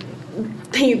then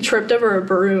he tripped over a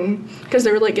broom because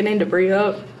they were like getting debris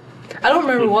up. I don't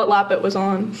remember what lap it was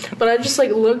on, but I just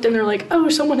like looked and they're like, oh,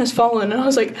 someone has fallen. And I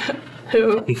was like,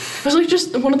 Who? It was like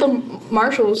just one of the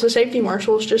marshals, the safety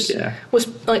marshals, just was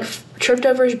like tripped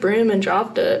over his broom and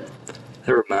dropped it.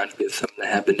 That reminds me of something that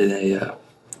happened in a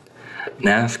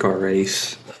NASCAR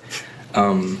race.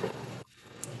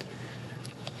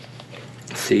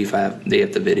 See if they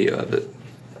have the video of it.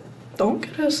 Don't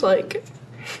get us like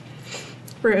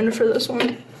ruined for this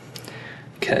one.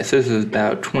 Okay, so this is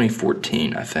about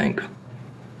 2014, I think.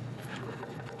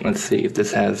 Let's see if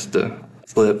this has the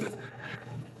flip.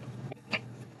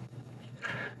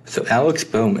 So Alex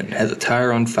Bowman has a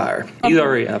tire on fire. He's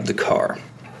already out of the car.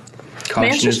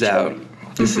 Caution is out.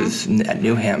 This is at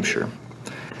New Hampshire.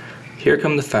 Here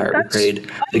come the fire brigade.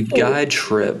 The guy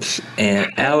trips,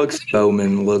 and Alex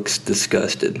Bowman looks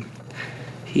disgusted.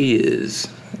 He is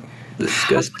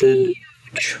disgusted.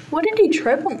 What did he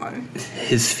trip on?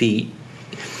 His feet.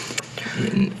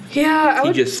 And he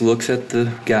just looks at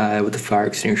the guy with the fire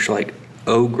extinguisher like,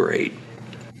 oh, great.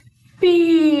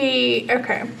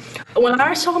 Okay. When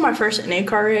I saw my first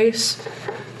IndyCar race,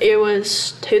 it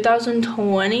was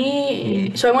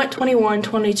 2020. So I went 21,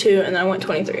 22, and then I went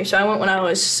 23. So I went when I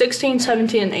was 16,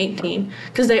 17, and 18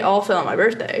 because they all fell on my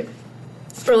birthday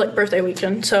or like birthday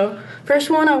weekend. So first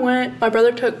one I went, my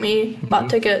brother took me, bought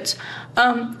tickets.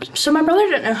 So my brother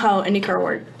didn't know how IndyCar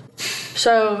worked.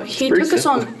 So he took us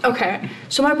on,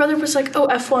 so my brother was like, oh,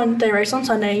 F1, they race on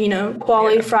Sunday,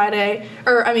 quali Friday,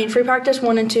 free practice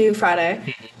 1 and 2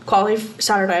 Friday, quali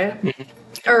Saturday,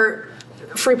 or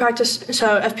free practice,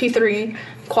 so FP3,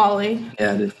 quali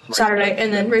Saturday,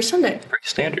 and then race Sunday. Pretty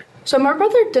standard. So my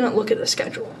brother didn't look at the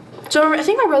schedule. So I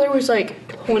think my brother was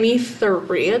like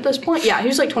 23 at this point. Yeah, he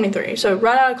was like 23. So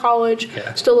right out of college,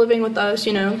 still living with us,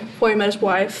 before he met his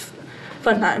wife.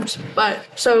 Fun times. But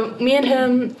so me and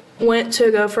him went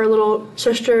to go for a little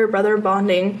sister-brother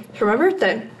bonding for my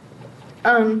birthday.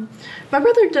 My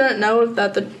brother didn't know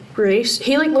that the race,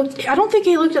 he like looked, I don't think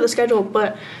he looked at the schedule,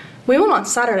 but we went on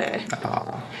Saturday.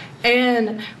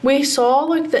 And we saw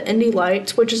like the Indy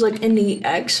Lights, which is like Indy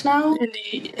X now.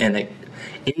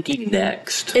 Indy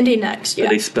Next. Indy Next, yeah. But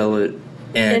they spell it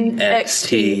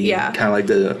NXT, kind of like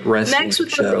the wrestling Next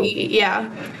with show.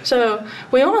 So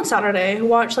we went on Saturday,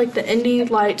 watched like the Indy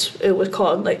Lights, it was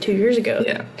called like 2 years ago.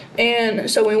 Yeah. And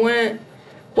so we went,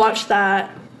 watched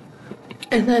that,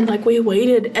 and then like we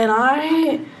waited, and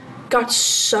I got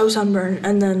so sunburned,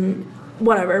 and then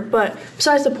whatever. But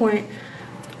besides the point,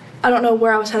 I don't know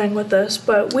where I was heading with this,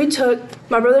 but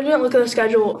my brother didn't look at the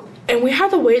schedule, and we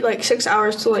had to wait like 6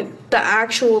 hours to like the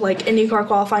actual like IndyCar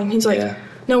qualifying. He's like,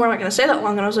 no, we're not going to stay that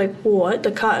long. And I was like, what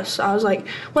the cuss? I was like,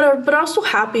 whatever. But I was still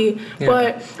happy. Yeah.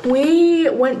 But we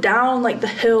went down, like, the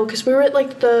hill because we were at,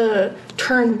 like, the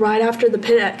turn right after the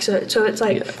pit exit. So it's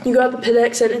like you go out the pit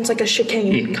exit and it's like a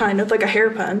chicane, kind of like a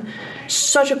hairpin.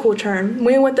 Such a cool turn.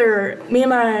 We went there. Me and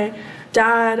my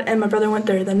dad and my brother went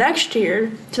there the next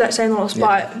year to that same little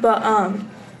spot. Yeah.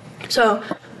 But, so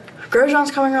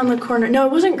Grosjean's coming around the corner. No,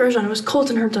 it wasn't Grosjean. It was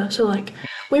Colton Herta. So, like,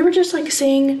 we were just, like,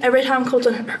 seeing every time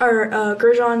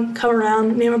Grosjean come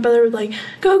around, me and my brother would, like,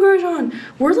 go Grosjean.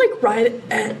 We're, like, right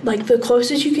at, like, the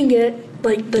closest you can get,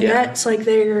 like, the nets, like,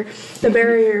 there, the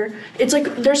barrier. It's,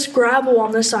 like, there's gravel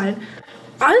on this side.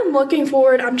 I'm looking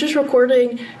forward. I'm just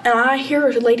recording, and I hear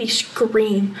a lady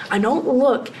scream. I don't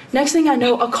look. Next thing I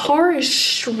know, a car is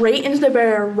straight into the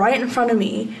barrier right in front of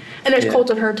me, and it's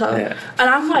Colton Herta. Yeah. And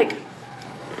I'm, like...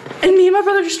 And me and my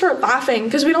brother just start laughing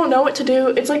because we don't know what to do.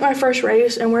 It's like my first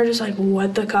race, and we're just like,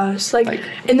 what the cuss? Like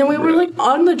and then we were like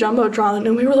on the Jumbotron,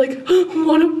 and we were like,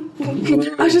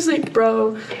 I was just like,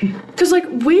 bro. Because like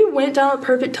we went down at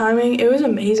perfect timing. It was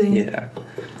amazing. Yeah.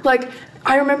 Like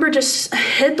I remember just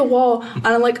hit the wall,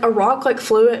 and like a rock like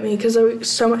flew at me because there was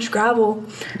so much gravel.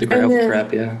 The gravel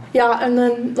trap, yeah. Yeah, and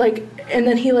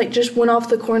then he like just went off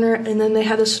the corner, and then they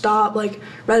had to stop, like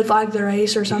red flag the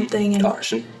race or something. And,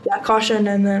 caution. Yeah, caution,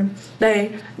 and then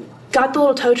they got the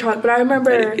little tow truck. But I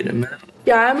remember,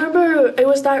 it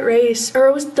was that race, or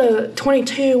it was the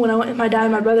 22 when I went with my dad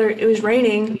and my brother. It was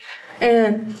raining,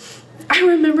 and I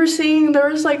remember seeing there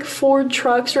was like Ford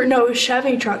trucks, or no, it was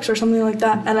Chevy trucks or something like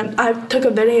that. And I took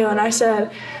a video and I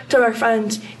said to my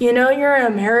friends, you're in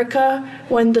America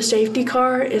when the safety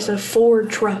car is a Ford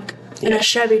truck and a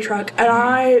Chevy truck. And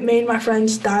I made my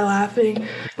friends die laughing.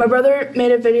 My brother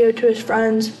made a video to his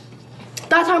friends.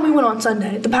 That time we went on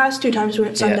Sunday. The past 2 times we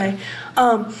went Sunday.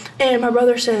 And my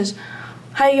brother says,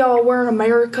 hey, y'all, we're in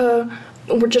America.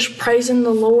 We're just praising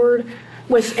the Lord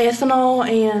with ethanol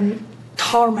and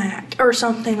tarmac or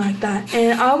something like that.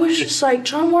 And I was just like,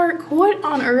 John Mark, what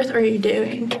on earth are you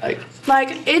doing?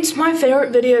 Like, it's my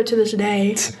favorite video to this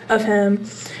day of him.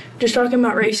 just talking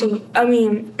about racing, I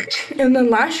mean, and then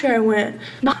last year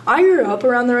I grew up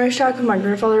around the racetrack with my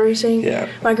grandfather racing. Yeah.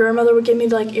 My grandmother would give me,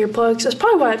 like, earplugs. That's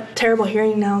probably why I have terrible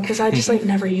hearing now, because I just, like,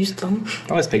 never used them.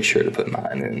 I always make sure to put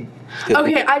mine in.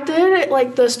 Okay, I did,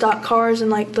 like, the stock cars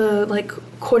and, like, the, like,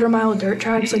 quarter-mile dirt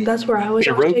tracks. Like, that's where I was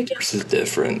road taking. course is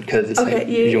different, because it's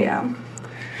Okay, yeah.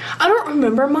 I don't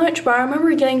remember much, but I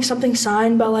remember getting something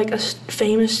signed by, like, a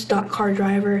famous stock car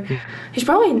driver. He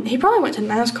probably went to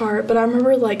NASCAR, but I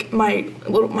remember, like, my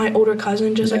older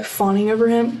cousin just, like, fawning over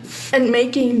him and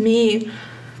making me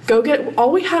go get,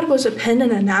 all we had was a pen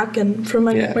and a napkin from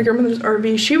my grandmother's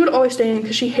RV. She would always stay in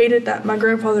because she hated that my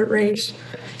grandfather raced,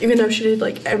 even though she did,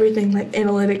 like, everything, like,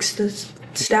 analytics, the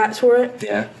stats for it.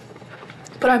 Yeah.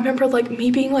 But I remember, like,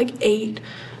 me being, like, 8,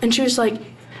 and she was like,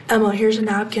 Emma, here's a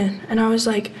napkin. And I was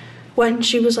like, when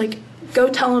she was like, go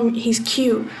tell him he's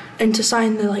cute and to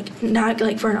sign the,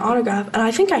 like, for an autograph. And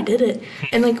I think I did it.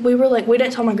 And, like, we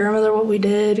didn't tell my grandmother what we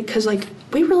did because, like,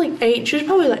 we were, like, 8. She was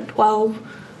probably, like, 12.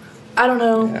 I don't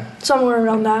know. Somewhere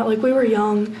around that. Like, we were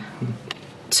young.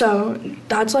 So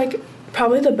that's, like,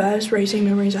 probably the best racing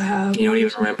memories I have. You don't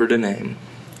even remember the name.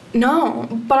 No,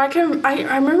 but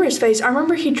I remember his face. I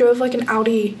remember he drove, like, an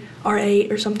Audi R8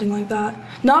 or something like that.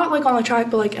 Not, like, on the track,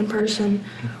 but, like, in person.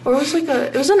 Or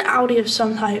it was an Audi of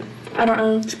some type. I don't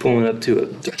know. He's pulling up to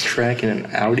a track in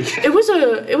an Audi. It was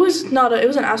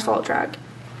an asphalt track.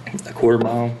 A quarter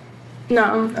mile?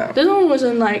 No. This one was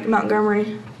in, like,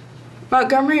 Montgomery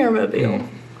or Mobile.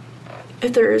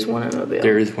 If there is one in Mobile.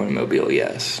 There is one in Mobile,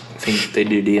 yes. I think they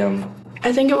do the,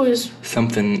 I think it was...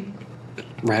 something...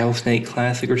 Rattlesnake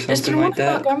Classic or something like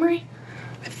that. Is there one in Montgomery?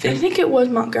 I think it was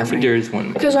Montgomery. I think there is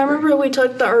one. Because I remember we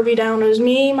took the RV down. It was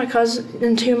me, my cousin,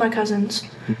 and 2 of my cousins.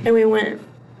 And we went.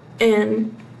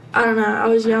 And I don't know. I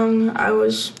was young. I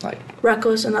was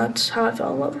reckless. And that's how I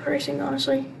fell in love with racing,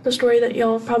 honestly. The story that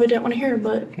y'all probably didn't want to hear.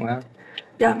 But wow.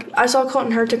 Yeah. I saw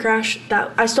Colton Herta crash.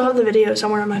 I still have the video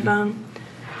somewhere on my phone.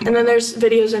 And then there's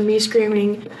videos of me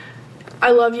screaming, I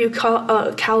love you,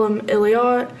 Callum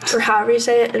Elliott, or however you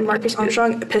say it, and Marcus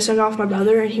Armstrong, pissing off my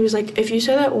brother. And he was like, if you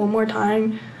say that one more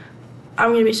time, I'm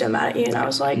going to be so mad at you. And I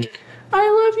was like,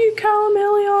 I love you, Callum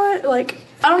Elliott. Like,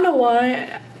 I don't know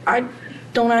why. I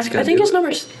don't ask. I think his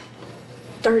number's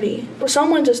 30. Well,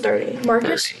 someone's is 30.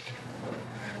 Marcus? 30.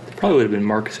 Probably would have been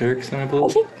Marcus Erickson, I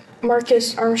believe. I think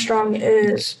Marcus Armstrong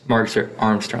is... Marcus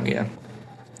Armstrong, yeah.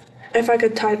 If I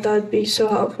could type, that would be so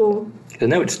helpful. I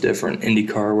know it's different,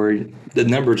 IndyCar, where the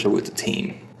numbers are with the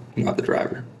team, not the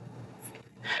driver.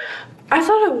 I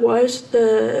thought it was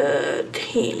the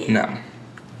team. No.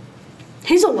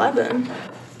 He's 11.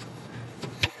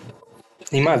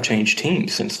 He might have changed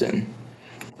teams since then.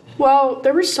 Well,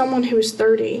 there was someone who was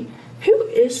 30. Who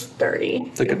is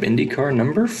 30? Look up IndyCar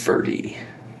number 30.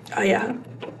 Oh, yeah.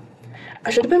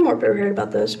 I should have been more prepared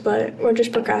about this, but we're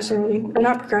just procrastinating. We're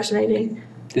not procrastinating.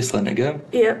 Just letting it go.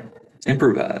 Yep.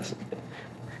 Improvise.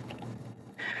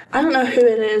 I don't know who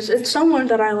it is. It's someone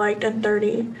that I liked at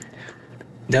 30.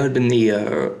 That would have been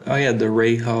the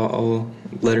Ray Hall,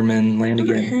 Letterman,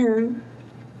 Landigan. Him.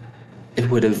 It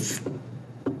would have...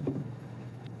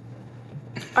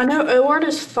 I know Ewart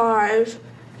is 5.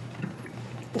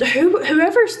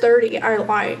 Whoever's 30, I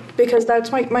like, because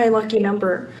that's like my lucky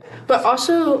number. But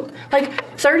also,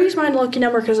 like, 30 is my lucky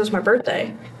number because it's my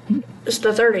birthday. It's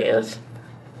the 30th.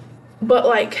 But,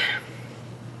 like...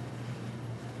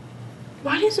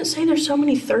 Why does it say there's so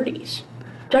many 30s?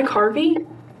 Jack Harvey?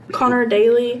 Connor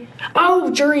Daly?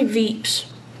 Oh, Jury Veeps.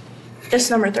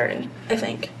 It's number 30, I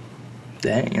think.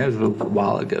 Dang, that was a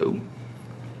while ago.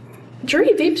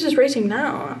 Jury Veeps is racing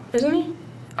now, isn't he?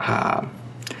 Not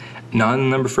in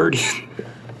number 30.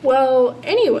 Well,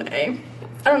 anyway,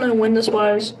 I don't know when this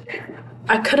was.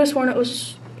 I could have sworn it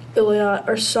was Elliott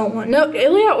or someone. No,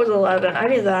 Elliott was 11. I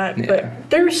knew that. Yeah. But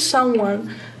there was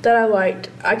someone that I liked.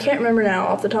 I can't remember now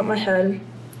off the top of my head.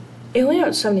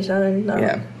 Elliott's 77, though.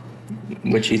 Yeah.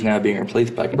 Which he's now being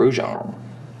replaced by Grosjean.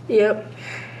 Yep.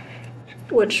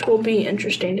 Which will be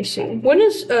interesting to see. When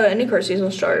does IndyCar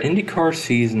season start? IndyCar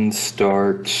season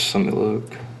starts, let me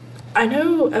look. I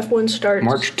know F1 starts...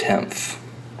 March 10th.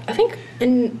 I think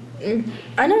in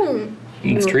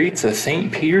the streets of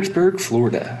St. Petersburg,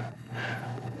 Florida.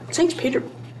 St. Peter...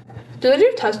 Do they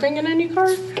do testing in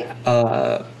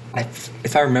IndyCar?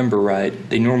 If I remember right,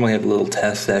 they normally have a little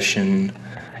test session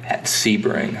at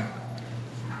Sebring.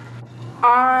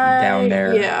 Down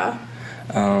there. Yeah.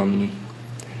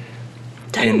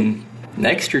 And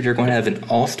next year they're going to have an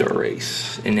all-star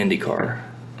race in IndyCar.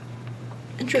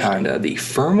 Interesting. Kinda. The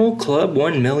Fermal Club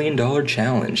 $1 Million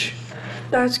Challenge.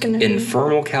 That's going to be... In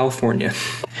Fermal, California.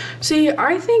 See,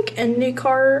 I think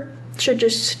IndyCar should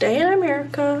just stay in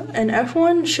America, and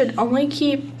F1 should only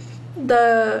keep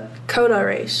the COTA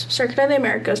race, Circuit of the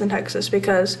Americas in Texas,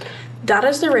 because that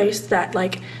is the race that,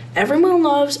 like, everyone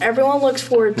loves, everyone looks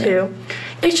forward to.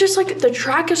 It's just, like, the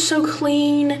track is so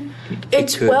clean.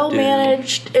 It's well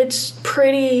managed. It's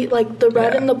pretty, like, the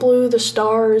red and the blue, the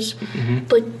stars,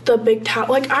 like, the big tower.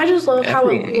 Like, I just love how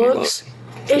it looks.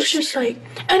 It's just, like,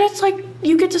 and it's, like,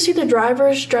 you get to see the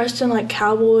drivers dressed in, like,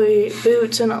 cowboy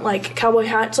boots and, like, cowboy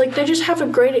hats. Like, they just have a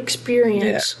great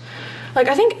experience. Yeah. Like,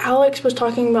 I think Alex was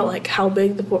talking about, like, how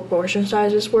big the portion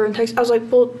sizes were in Texas. I was like,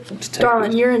 well,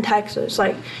 darling, you're in Texas.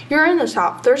 Like, you're in the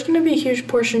South. There's going to be huge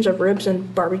portions of ribs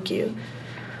and barbecue.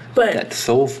 But that's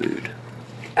soul food.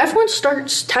 F1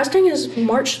 starts, testing is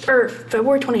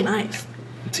February 29th.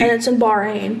 And it's in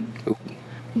Bahrain. Ooh.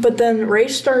 But then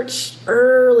race starts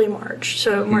early March,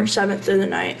 so March 7th through the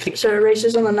 9th. So race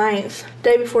is on the 9th,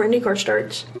 day before IndyCar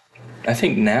starts. I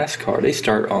think NASCAR, they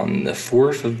start on the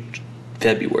 4th of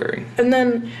February. And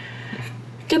then,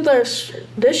 get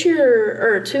this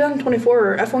year, or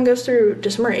 2024, F1 goes through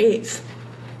December 8th.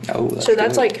 Oh, that's so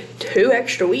that's like 2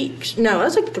 extra weeks. No,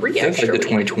 that's like 3 extra weeks. That's like the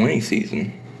 2020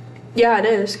 season. Yeah, it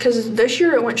is. Because this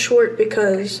year it went short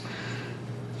because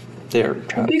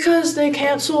they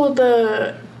canceled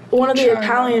one of the China.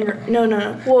 Italian.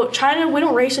 No. Well, China, we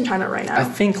don't race in China right now. I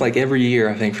think like every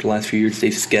year, for the last few years,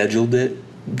 they've scheduled it.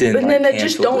 Then they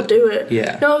just don't do it.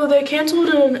 Yeah. No, they canceled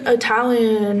an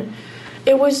Italian.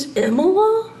 It was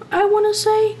Imola, I want to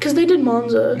say, because they did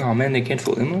Monza. Oh man, they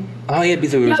canceled Imola. Oh yeah,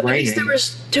 because it was raining.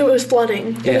 Because it was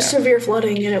flooding. It was severe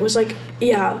flooding, and it was like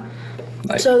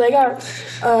so they got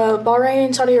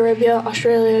Bahrain, Saudi Arabia,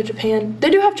 Australia, Japan. They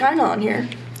do have China on here.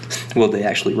 Will they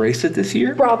actually race it this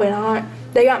year? Probably not.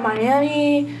 They got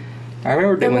Miami. I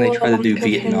remember when they tried to do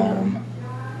Vietnam.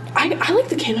 I like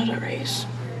the Canada race.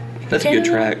 That's a good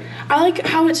track. I like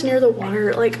how it's near the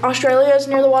water. Like, Australia is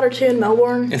near the water, too, in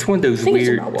Melbourne. It's one of those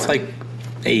weird... It's like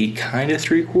a kind of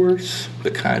street course,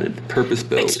 but kind of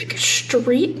purpose-built. It's like a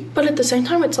street, but at the same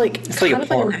time, it's kind of like a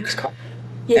NASCAR.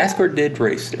 Yeah. NASCAR did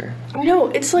race there. I know.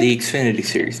 It's like... The Xfinity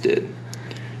Series did.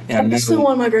 And that's the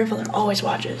one my grandfather always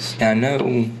watches. And I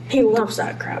know... He loves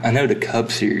that crap. I know the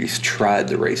Cup Series tried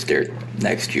to race there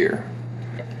next year.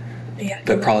 Yeah.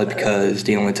 But probably because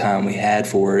the only time we had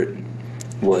for it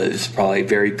was probably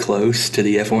very close to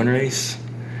the F1 race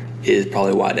is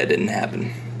probably why that didn't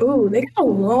happen. Ooh, they got a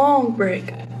long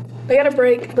break. They got to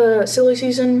break the silly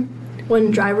season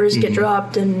when drivers get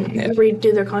dropped and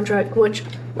redo their contract, which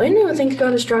Lando, I think,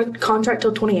 got his contract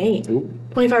till 28. Ooh.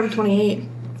 25 or 28.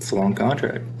 It's a long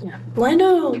contract. Yeah.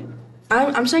 Lando,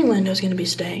 I'm saying Lando's going to be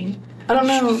staying. I don't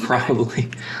know. Probably.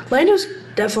 Lando's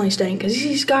definitely staying because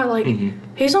he's got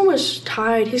he's almost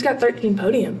tied. He's got 13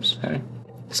 podiums. Okay.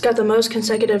 He's got the most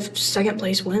consecutive second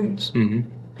place wins.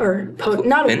 Or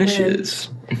not finishes.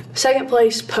 Second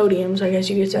place podiums, I guess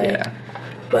you could say. Yeah.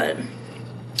 But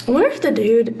I wonder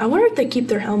if they keep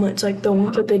their helmets, like the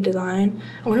ones that they design.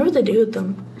 I wonder what they do with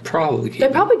them. Probably keep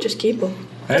them. Probably just keep them.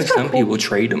 I know some people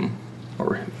trade them.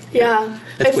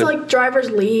 If like drivers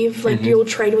leave, like you'll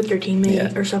trade with your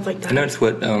teammate or stuff like that. I know it's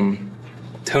what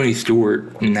Tony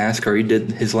Stewart in NASCAR, he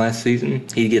did his last season.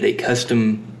 He'd get a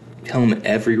custom helmet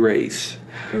every race.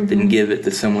 Then give it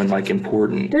to someone like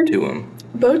important to him.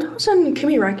 Bottas and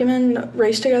Kimi Räikkönen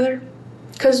race together?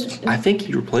 Cause I think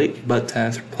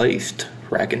Bottas replaced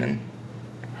Räikkönen.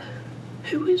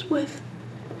 Who is with?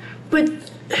 But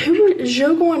who was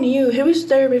Zhou Guanyu? Who was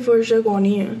there before Zhou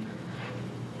Guanyu?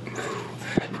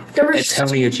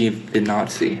 Antonio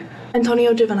Giovinazzi.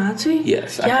 Antonio Giovinazzi?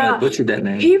 Yes, I kind of butchered that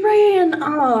name. He ran.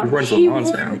 He runs Le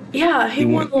Mans now. Yeah, he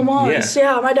won Le Mans.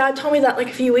 Yeah, my dad told me that like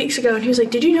a few weeks ago, and he was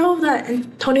like, "Did you know that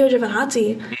Antonio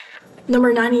Giovinazzi,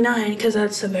 number 99, because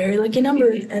that's a very lucky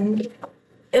number in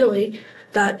Italy,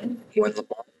 that won Le Mans."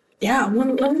 Yeah,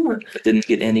 won Le Mans. Didn't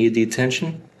get any of the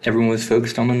attention. Everyone was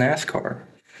focused on the NASCAR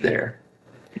there.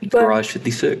 Garage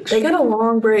 56. They got a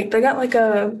long break. They got like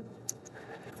a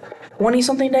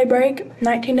 20-something day break,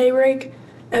 19-day break.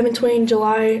 In between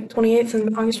July 28th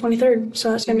and August 23rd.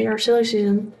 So that's going to be our silly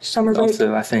season, summer break.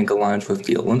 Also, I think aligns with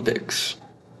the Olympics.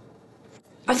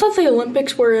 I thought the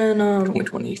Olympics were in...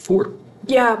 2024.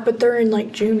 Yeah, but they're in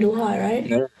like June, July, right?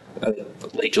 No,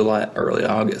 late July, early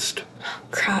August.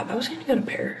 Crap, I was going to go to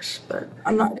Paris, but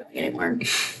I'm not going anywhere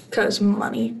because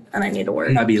money and I need to work.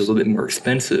 It might be a little bit more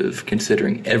expensive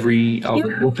considering every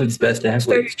Olympics best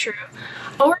athlete. Very true.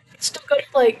 Or I could still go to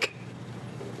like...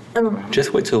 I don't know.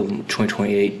 Just wait till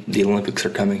 2028. The Olympics are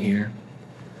coming here.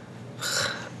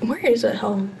 Where is it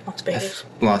held? Las Vegas?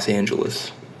 Los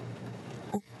Angeles.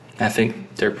 I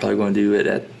think they're probably going to do it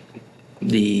at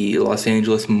the Los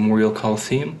Angeles Memorial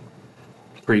Coliseum.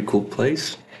 Pretty cool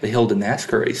place. They held a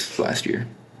NASCAR race last year.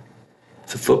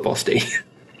 It's a football stadium.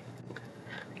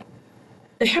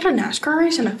 They had a NASCAR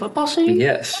race in a football stadium?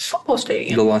 Yes. What football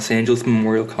stadium? The Los Angeles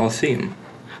Memorial Coliseum,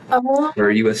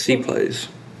 where USC plays.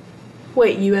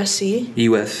 Wait, USC?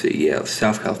 USC, yeah,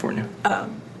 South California.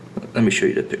 Let me show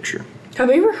you the picture. Have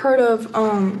you ever heard of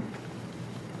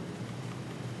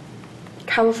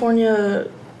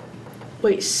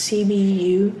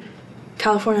CBU?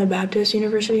 California Baptist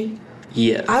University?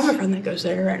 Yes. I have a friend that goes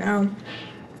there right now.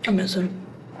 I miss him.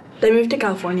 They moved to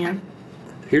California.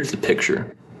 Here's the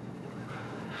picture.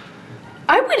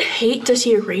 I would hate to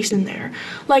see a race in there.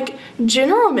 Like,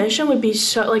 general admission would be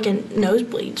so, like, in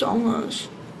nosebleeds almost.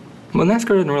 Well,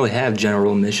 NASCAR doesn't really have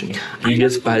general admission. You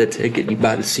just buy the ticket, you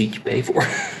buy the seat you pay for.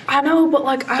 I know, but,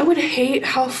 like, I would hate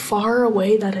how far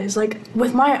away that is. Like,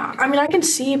 with I can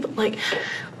see, but, like,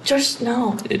 just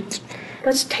no.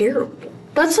 That's terrible.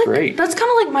 That's, like, great. That's kind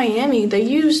of like Miami. They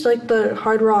used, like, the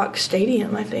Hard Rock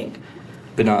Stadium, I think.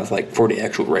 But not like for the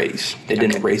actual race. They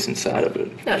didn't race inside of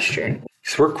it. That's true.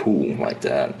 So we're cool like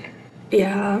that.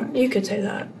 Yeah, you could say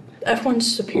that.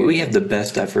 F1's superior. We have the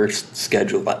best diverse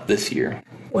schedule this year.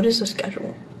 What is the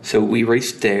schedule? So we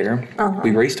raced there. Uh-huh.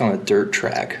 We raced on a dirt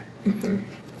track. Mm-hmm.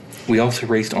 We also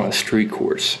raced on a street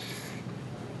course.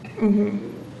 Mm-hmm.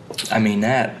 I mean,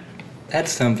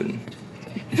 that's something.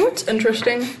 You know what's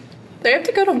interesting? They have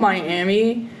to go to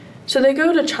Miami. So they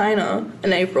go to China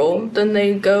in April, then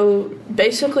they go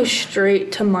basically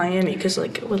straight to Miami because,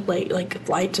 like, with like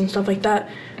flights and stuff like that.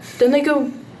 Then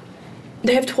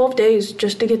they have 12 days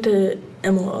just to get to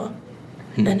Imola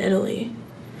in Italy.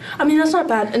 I mean, that's not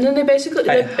bad. And then they basically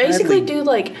do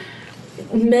like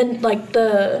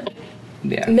the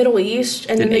Middle East,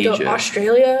 and then they Asia. go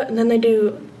Australia, and then they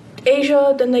do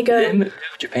Asia, then they go Didn't they move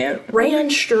Japan?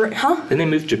 Didn't they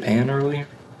move Japan earlier?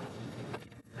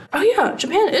 Oh yeah,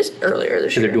 Japan is earlier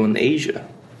this So year. they're doing Asia.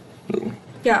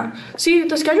 Yeah. See,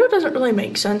 the schedule doesn't really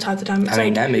make sense half the time. It's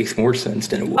that makes more sense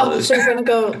than it was. Oh, so you're gonna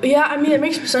go? Yeah, I mean it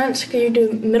makes sense because you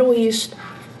do Middle East,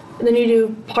 then you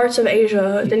do parts of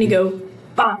Asia, then you go.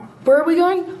 Bam. Where are we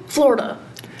going? Florida.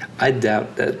 I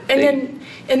doubt that. And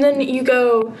then you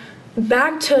go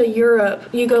back to Europe.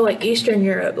 You go like Eastern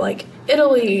Europe, like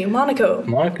Italy, Monaco.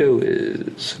 Monaco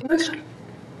is.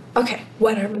 Okay,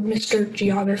 whatever, Mr.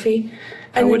 Geography.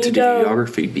 And I went then to you go,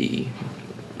 Geography B.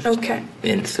 Okay.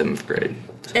 In 7th grade.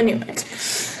 Anyway.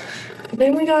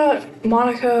 Then we got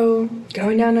Monaco,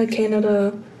 going down to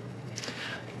Canada,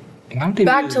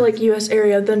 back to like U.S.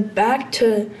 area, then back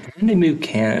to... Why don't they move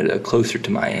Canada closer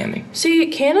to Miami? See,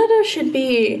 Canada should,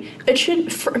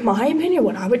 in my opinion,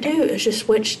 what I would do is just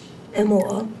switch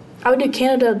Imola. I would do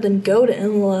Canada, then go to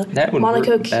Imola. That would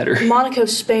work better. Monaco,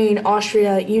 Spain,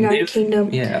 Austria, United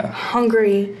Kingdom,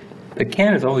 Hungary. But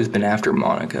Canada's always been after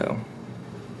Monaco.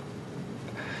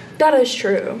 That is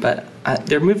true. But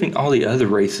they're moving all the other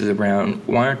races around.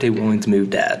 Why aren't they willing to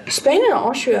move that? Spain and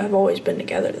Austria have always been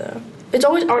together, though. It's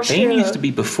always Austria. Spain used to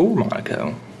be before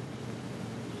Monaco.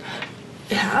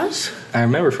 It has? I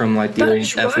remember from like the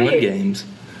F1 games.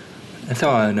 That's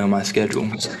how I know my schedule.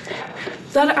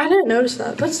 I didn't notice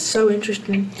that. That's so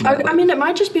interesting. I mean, it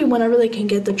might just be whenever they can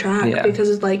get the track because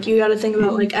it's like you got to think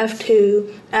about like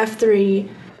F2, F3.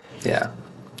 Yeah.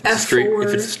 F4.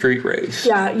 If it's a street race.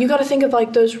 Yeah, you got to think of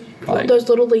like those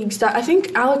little leagues that I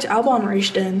think Alex Albon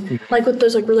raced in, like with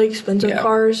those like really expensive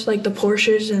cars, like the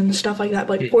Porsches and stuff like that,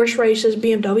 like Porsche races,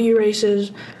 BMW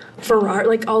races, Ferrari,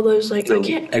 like all those like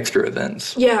extra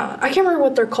events. Yeah, I can't remember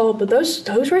what they're called, but those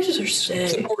races are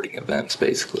sick. Sporting events,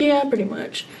 basically. Yeah, pretty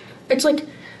much. It's like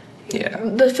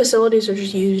the facilities are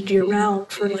just used year round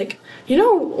for like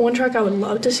one track I would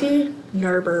love to see,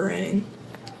 Nürburgring.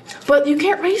 But you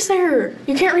can't race there.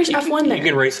 You can't race F1 there. You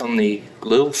can race on the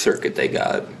little circuit they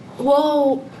got.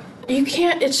 Well, you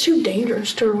can't. It's too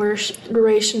dangerous to race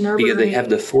Nürburgring. Because they have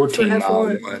the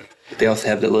 14-mile one. They also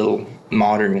have the little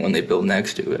modern one they built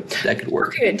next to it. That could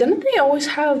work. Okay, didn't they always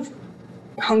have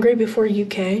Hungary before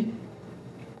UK?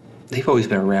 They've always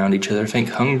been around each other. I think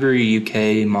Hungary,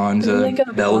 UK, Monza,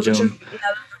 Belgium.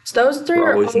 Those three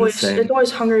are always. It's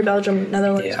always Hungary, Belgium,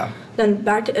 Netherlands. Yeah. Then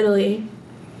back to Italy.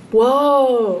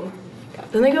 Whoa.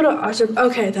 Then they go to Azerbaijan.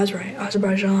 Okay, that's right.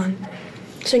 Azerbaijan.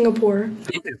 Singapore.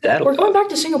 We're going back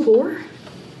to Singapore?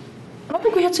 I don't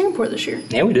think we had Singapore this year.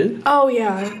 Yeah, we did. Oh,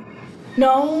 yeah.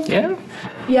 No? Yeah?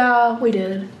 Yeah, we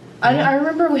did. I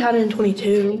remember we had it in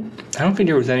 22. I don't think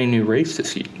there was any new race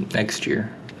next year.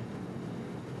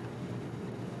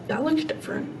 That looks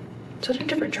different. Is that a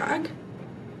different track?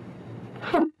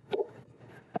 Huh.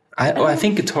 I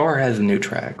think Qatar has a new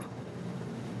track.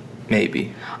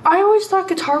 Maybe. I always thought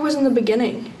Qatar was in the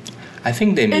beginning. I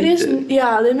think they moved it.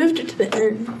 Yeah, they moved it to the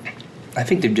end. I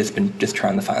think they've just been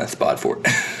trying to find a spot for it.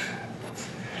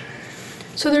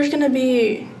 So there's going to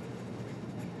be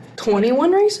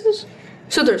 21 races?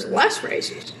 So there's less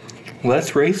races.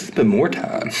 Less races, but more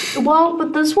time. Well,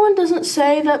 but this one doesn't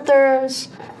say that there's...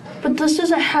 But this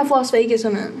doesn't have Las Vegas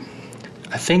in it.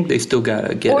 I think they still got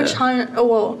to get Or China... Oh,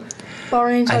 well,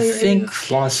 Bahrain, Saudi I Arabia.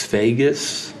 think Las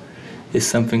Vegas is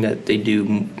something that they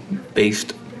do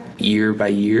based year by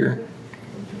year.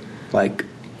 Like,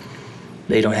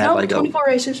 they don't have 24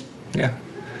 races. Yeah.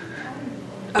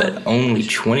 But only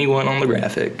 21 on the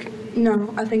graphic.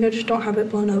 No, I think I just don't have it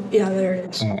blown up. Yeah, there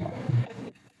it is. Oh.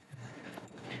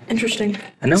 Interesting.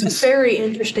 I know It's very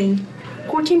interesting.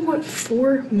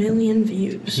 14.4 million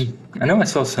views. I know I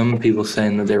saw some people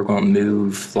saying that they were going to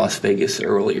move Las Vegas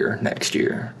earlier next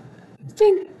year. I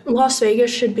think Las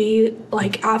Vegas should be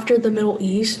like after the Middle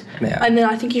East. Yeah. And then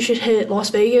I think you should hit Las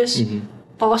Vegas,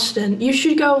 Austin. You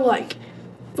should go like,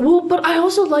 well, but I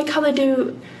also like how they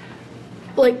do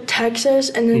like Texas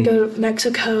and then go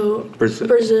Mexico,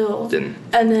 Brazil, and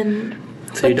then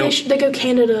So they go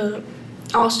Canada,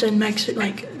 Austin, Mexico.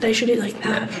 Like they should do like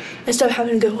that instead of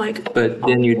having to go like. But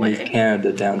then you'd move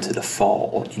Canada down to the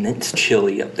fall, and it's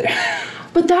chilly up there.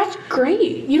 But that's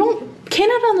great. You don't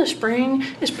Canada in the spring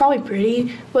is probably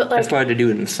pretty, but like That's why they do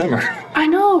it in the summer. I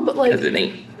know, but like Because it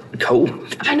ain't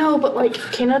cold. I know, but like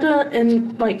Canada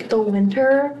in like the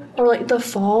winter or like the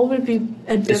fall would be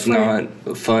a different. It's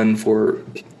not fun for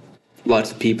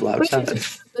lots of people outside.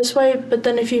 This way, but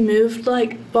then if you moved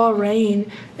like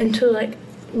Bahrain into like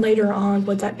later on,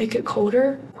 would that make it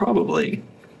colder? Probably.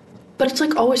 But it's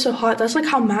like always so hot. That's like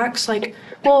how Max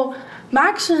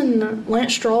Max and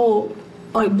Lance Stroll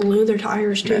like blew their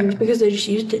tires too because they just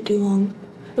used it too long.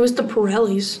 It was the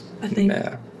Pirellis, I think.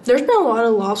 Yeah. There's been a lot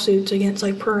of lawsuits against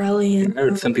like Pirelli and. I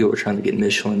heard some people were trying to get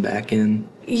Michelin back in.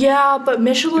 Yeah, but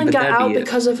Michelin But got that'd out be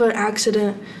because of an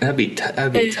accident. That'd be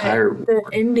tire.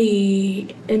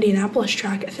 The Indianapolis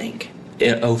track, I think.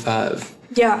 In 05.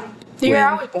 Yeah, the year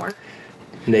I was born.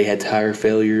 They had tire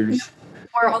failures.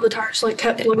 Where all the tires like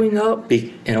kept blowing up.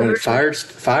 And only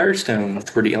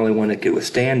Firestones were the only one that could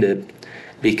withstand it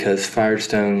because it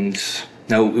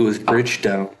was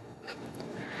Bridgestone.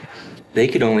 They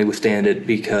could only withstand it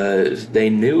because they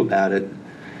knew about it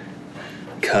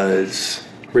because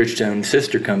Bridgestone's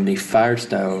sister company,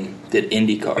 Firestone, did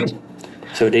IndyCar.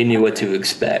 So they knew what to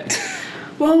expect.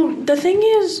 Well, the thing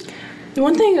is,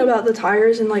 one thing about the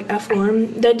tires in like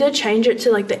F1, they did change it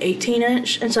to like the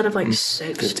 18-inch instead of like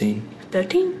 6. 15.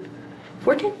 15?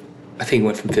 14? I think it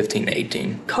went from 15 to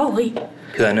 18. Golly.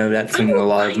 Because I know that's something a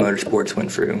lot of motorsports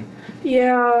went through.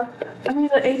 Yeah. I mean,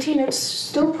 the 18, it's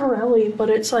still Pirelli, but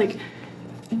it's like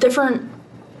different.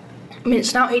 I mean,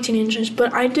 it's now 18 inches,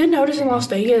 but I did notice in Las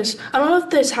Vegas, I don't know if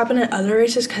this happened at other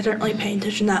races because I didn't really pay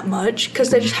attention that much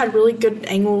because they just had really good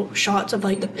angle shots of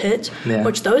like the pits,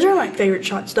 which those are my favorite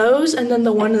shots. Those and then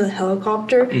the one in the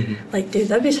helicopter. Like, dude,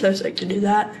 that'd be so sick to do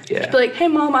that. Yeah. Just be like, hey,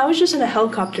 Mom, I was just in a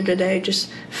helicopter today,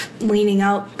 just leaning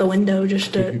out the window,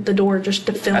 the door, just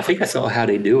to film. I think I saw how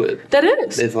they do it. That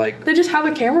is. It's like they just have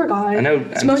a camera guy. I know.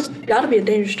 It's gotta be a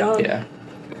dangerous job. Yeah.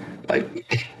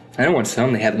 Like, I know on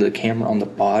some they have the camera on the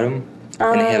bottom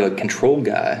and they have a control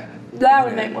guy. That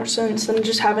would make more sense than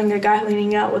just having a guy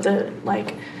leaning out with a,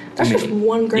 like, that's just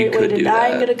one great way to die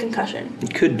and get a concussion. You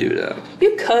could do that.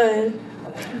 You could.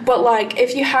 But, like,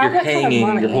 if you have that kind of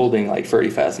money. You're holding, like,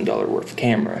 $30,000 worth of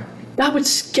camera. That would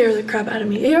scare the crap out of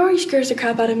me. It already scares the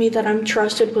crap out of me that I'm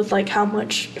trusted with, like, how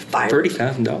much fire.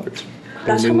 $30,000.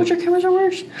 That's how much your cameras are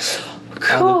worth?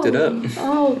 I looked it up.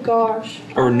 Oh, gosh.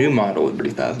 Or a new model with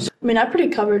 $30,000. I mean, I pretty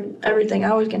covered everything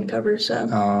I was going to cover, so.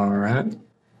 All right.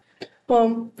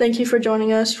 Well, thank you for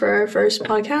joining us for our first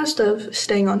podcast of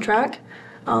Staying on Track.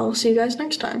 I'll see you guys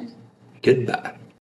next time. Goodbye.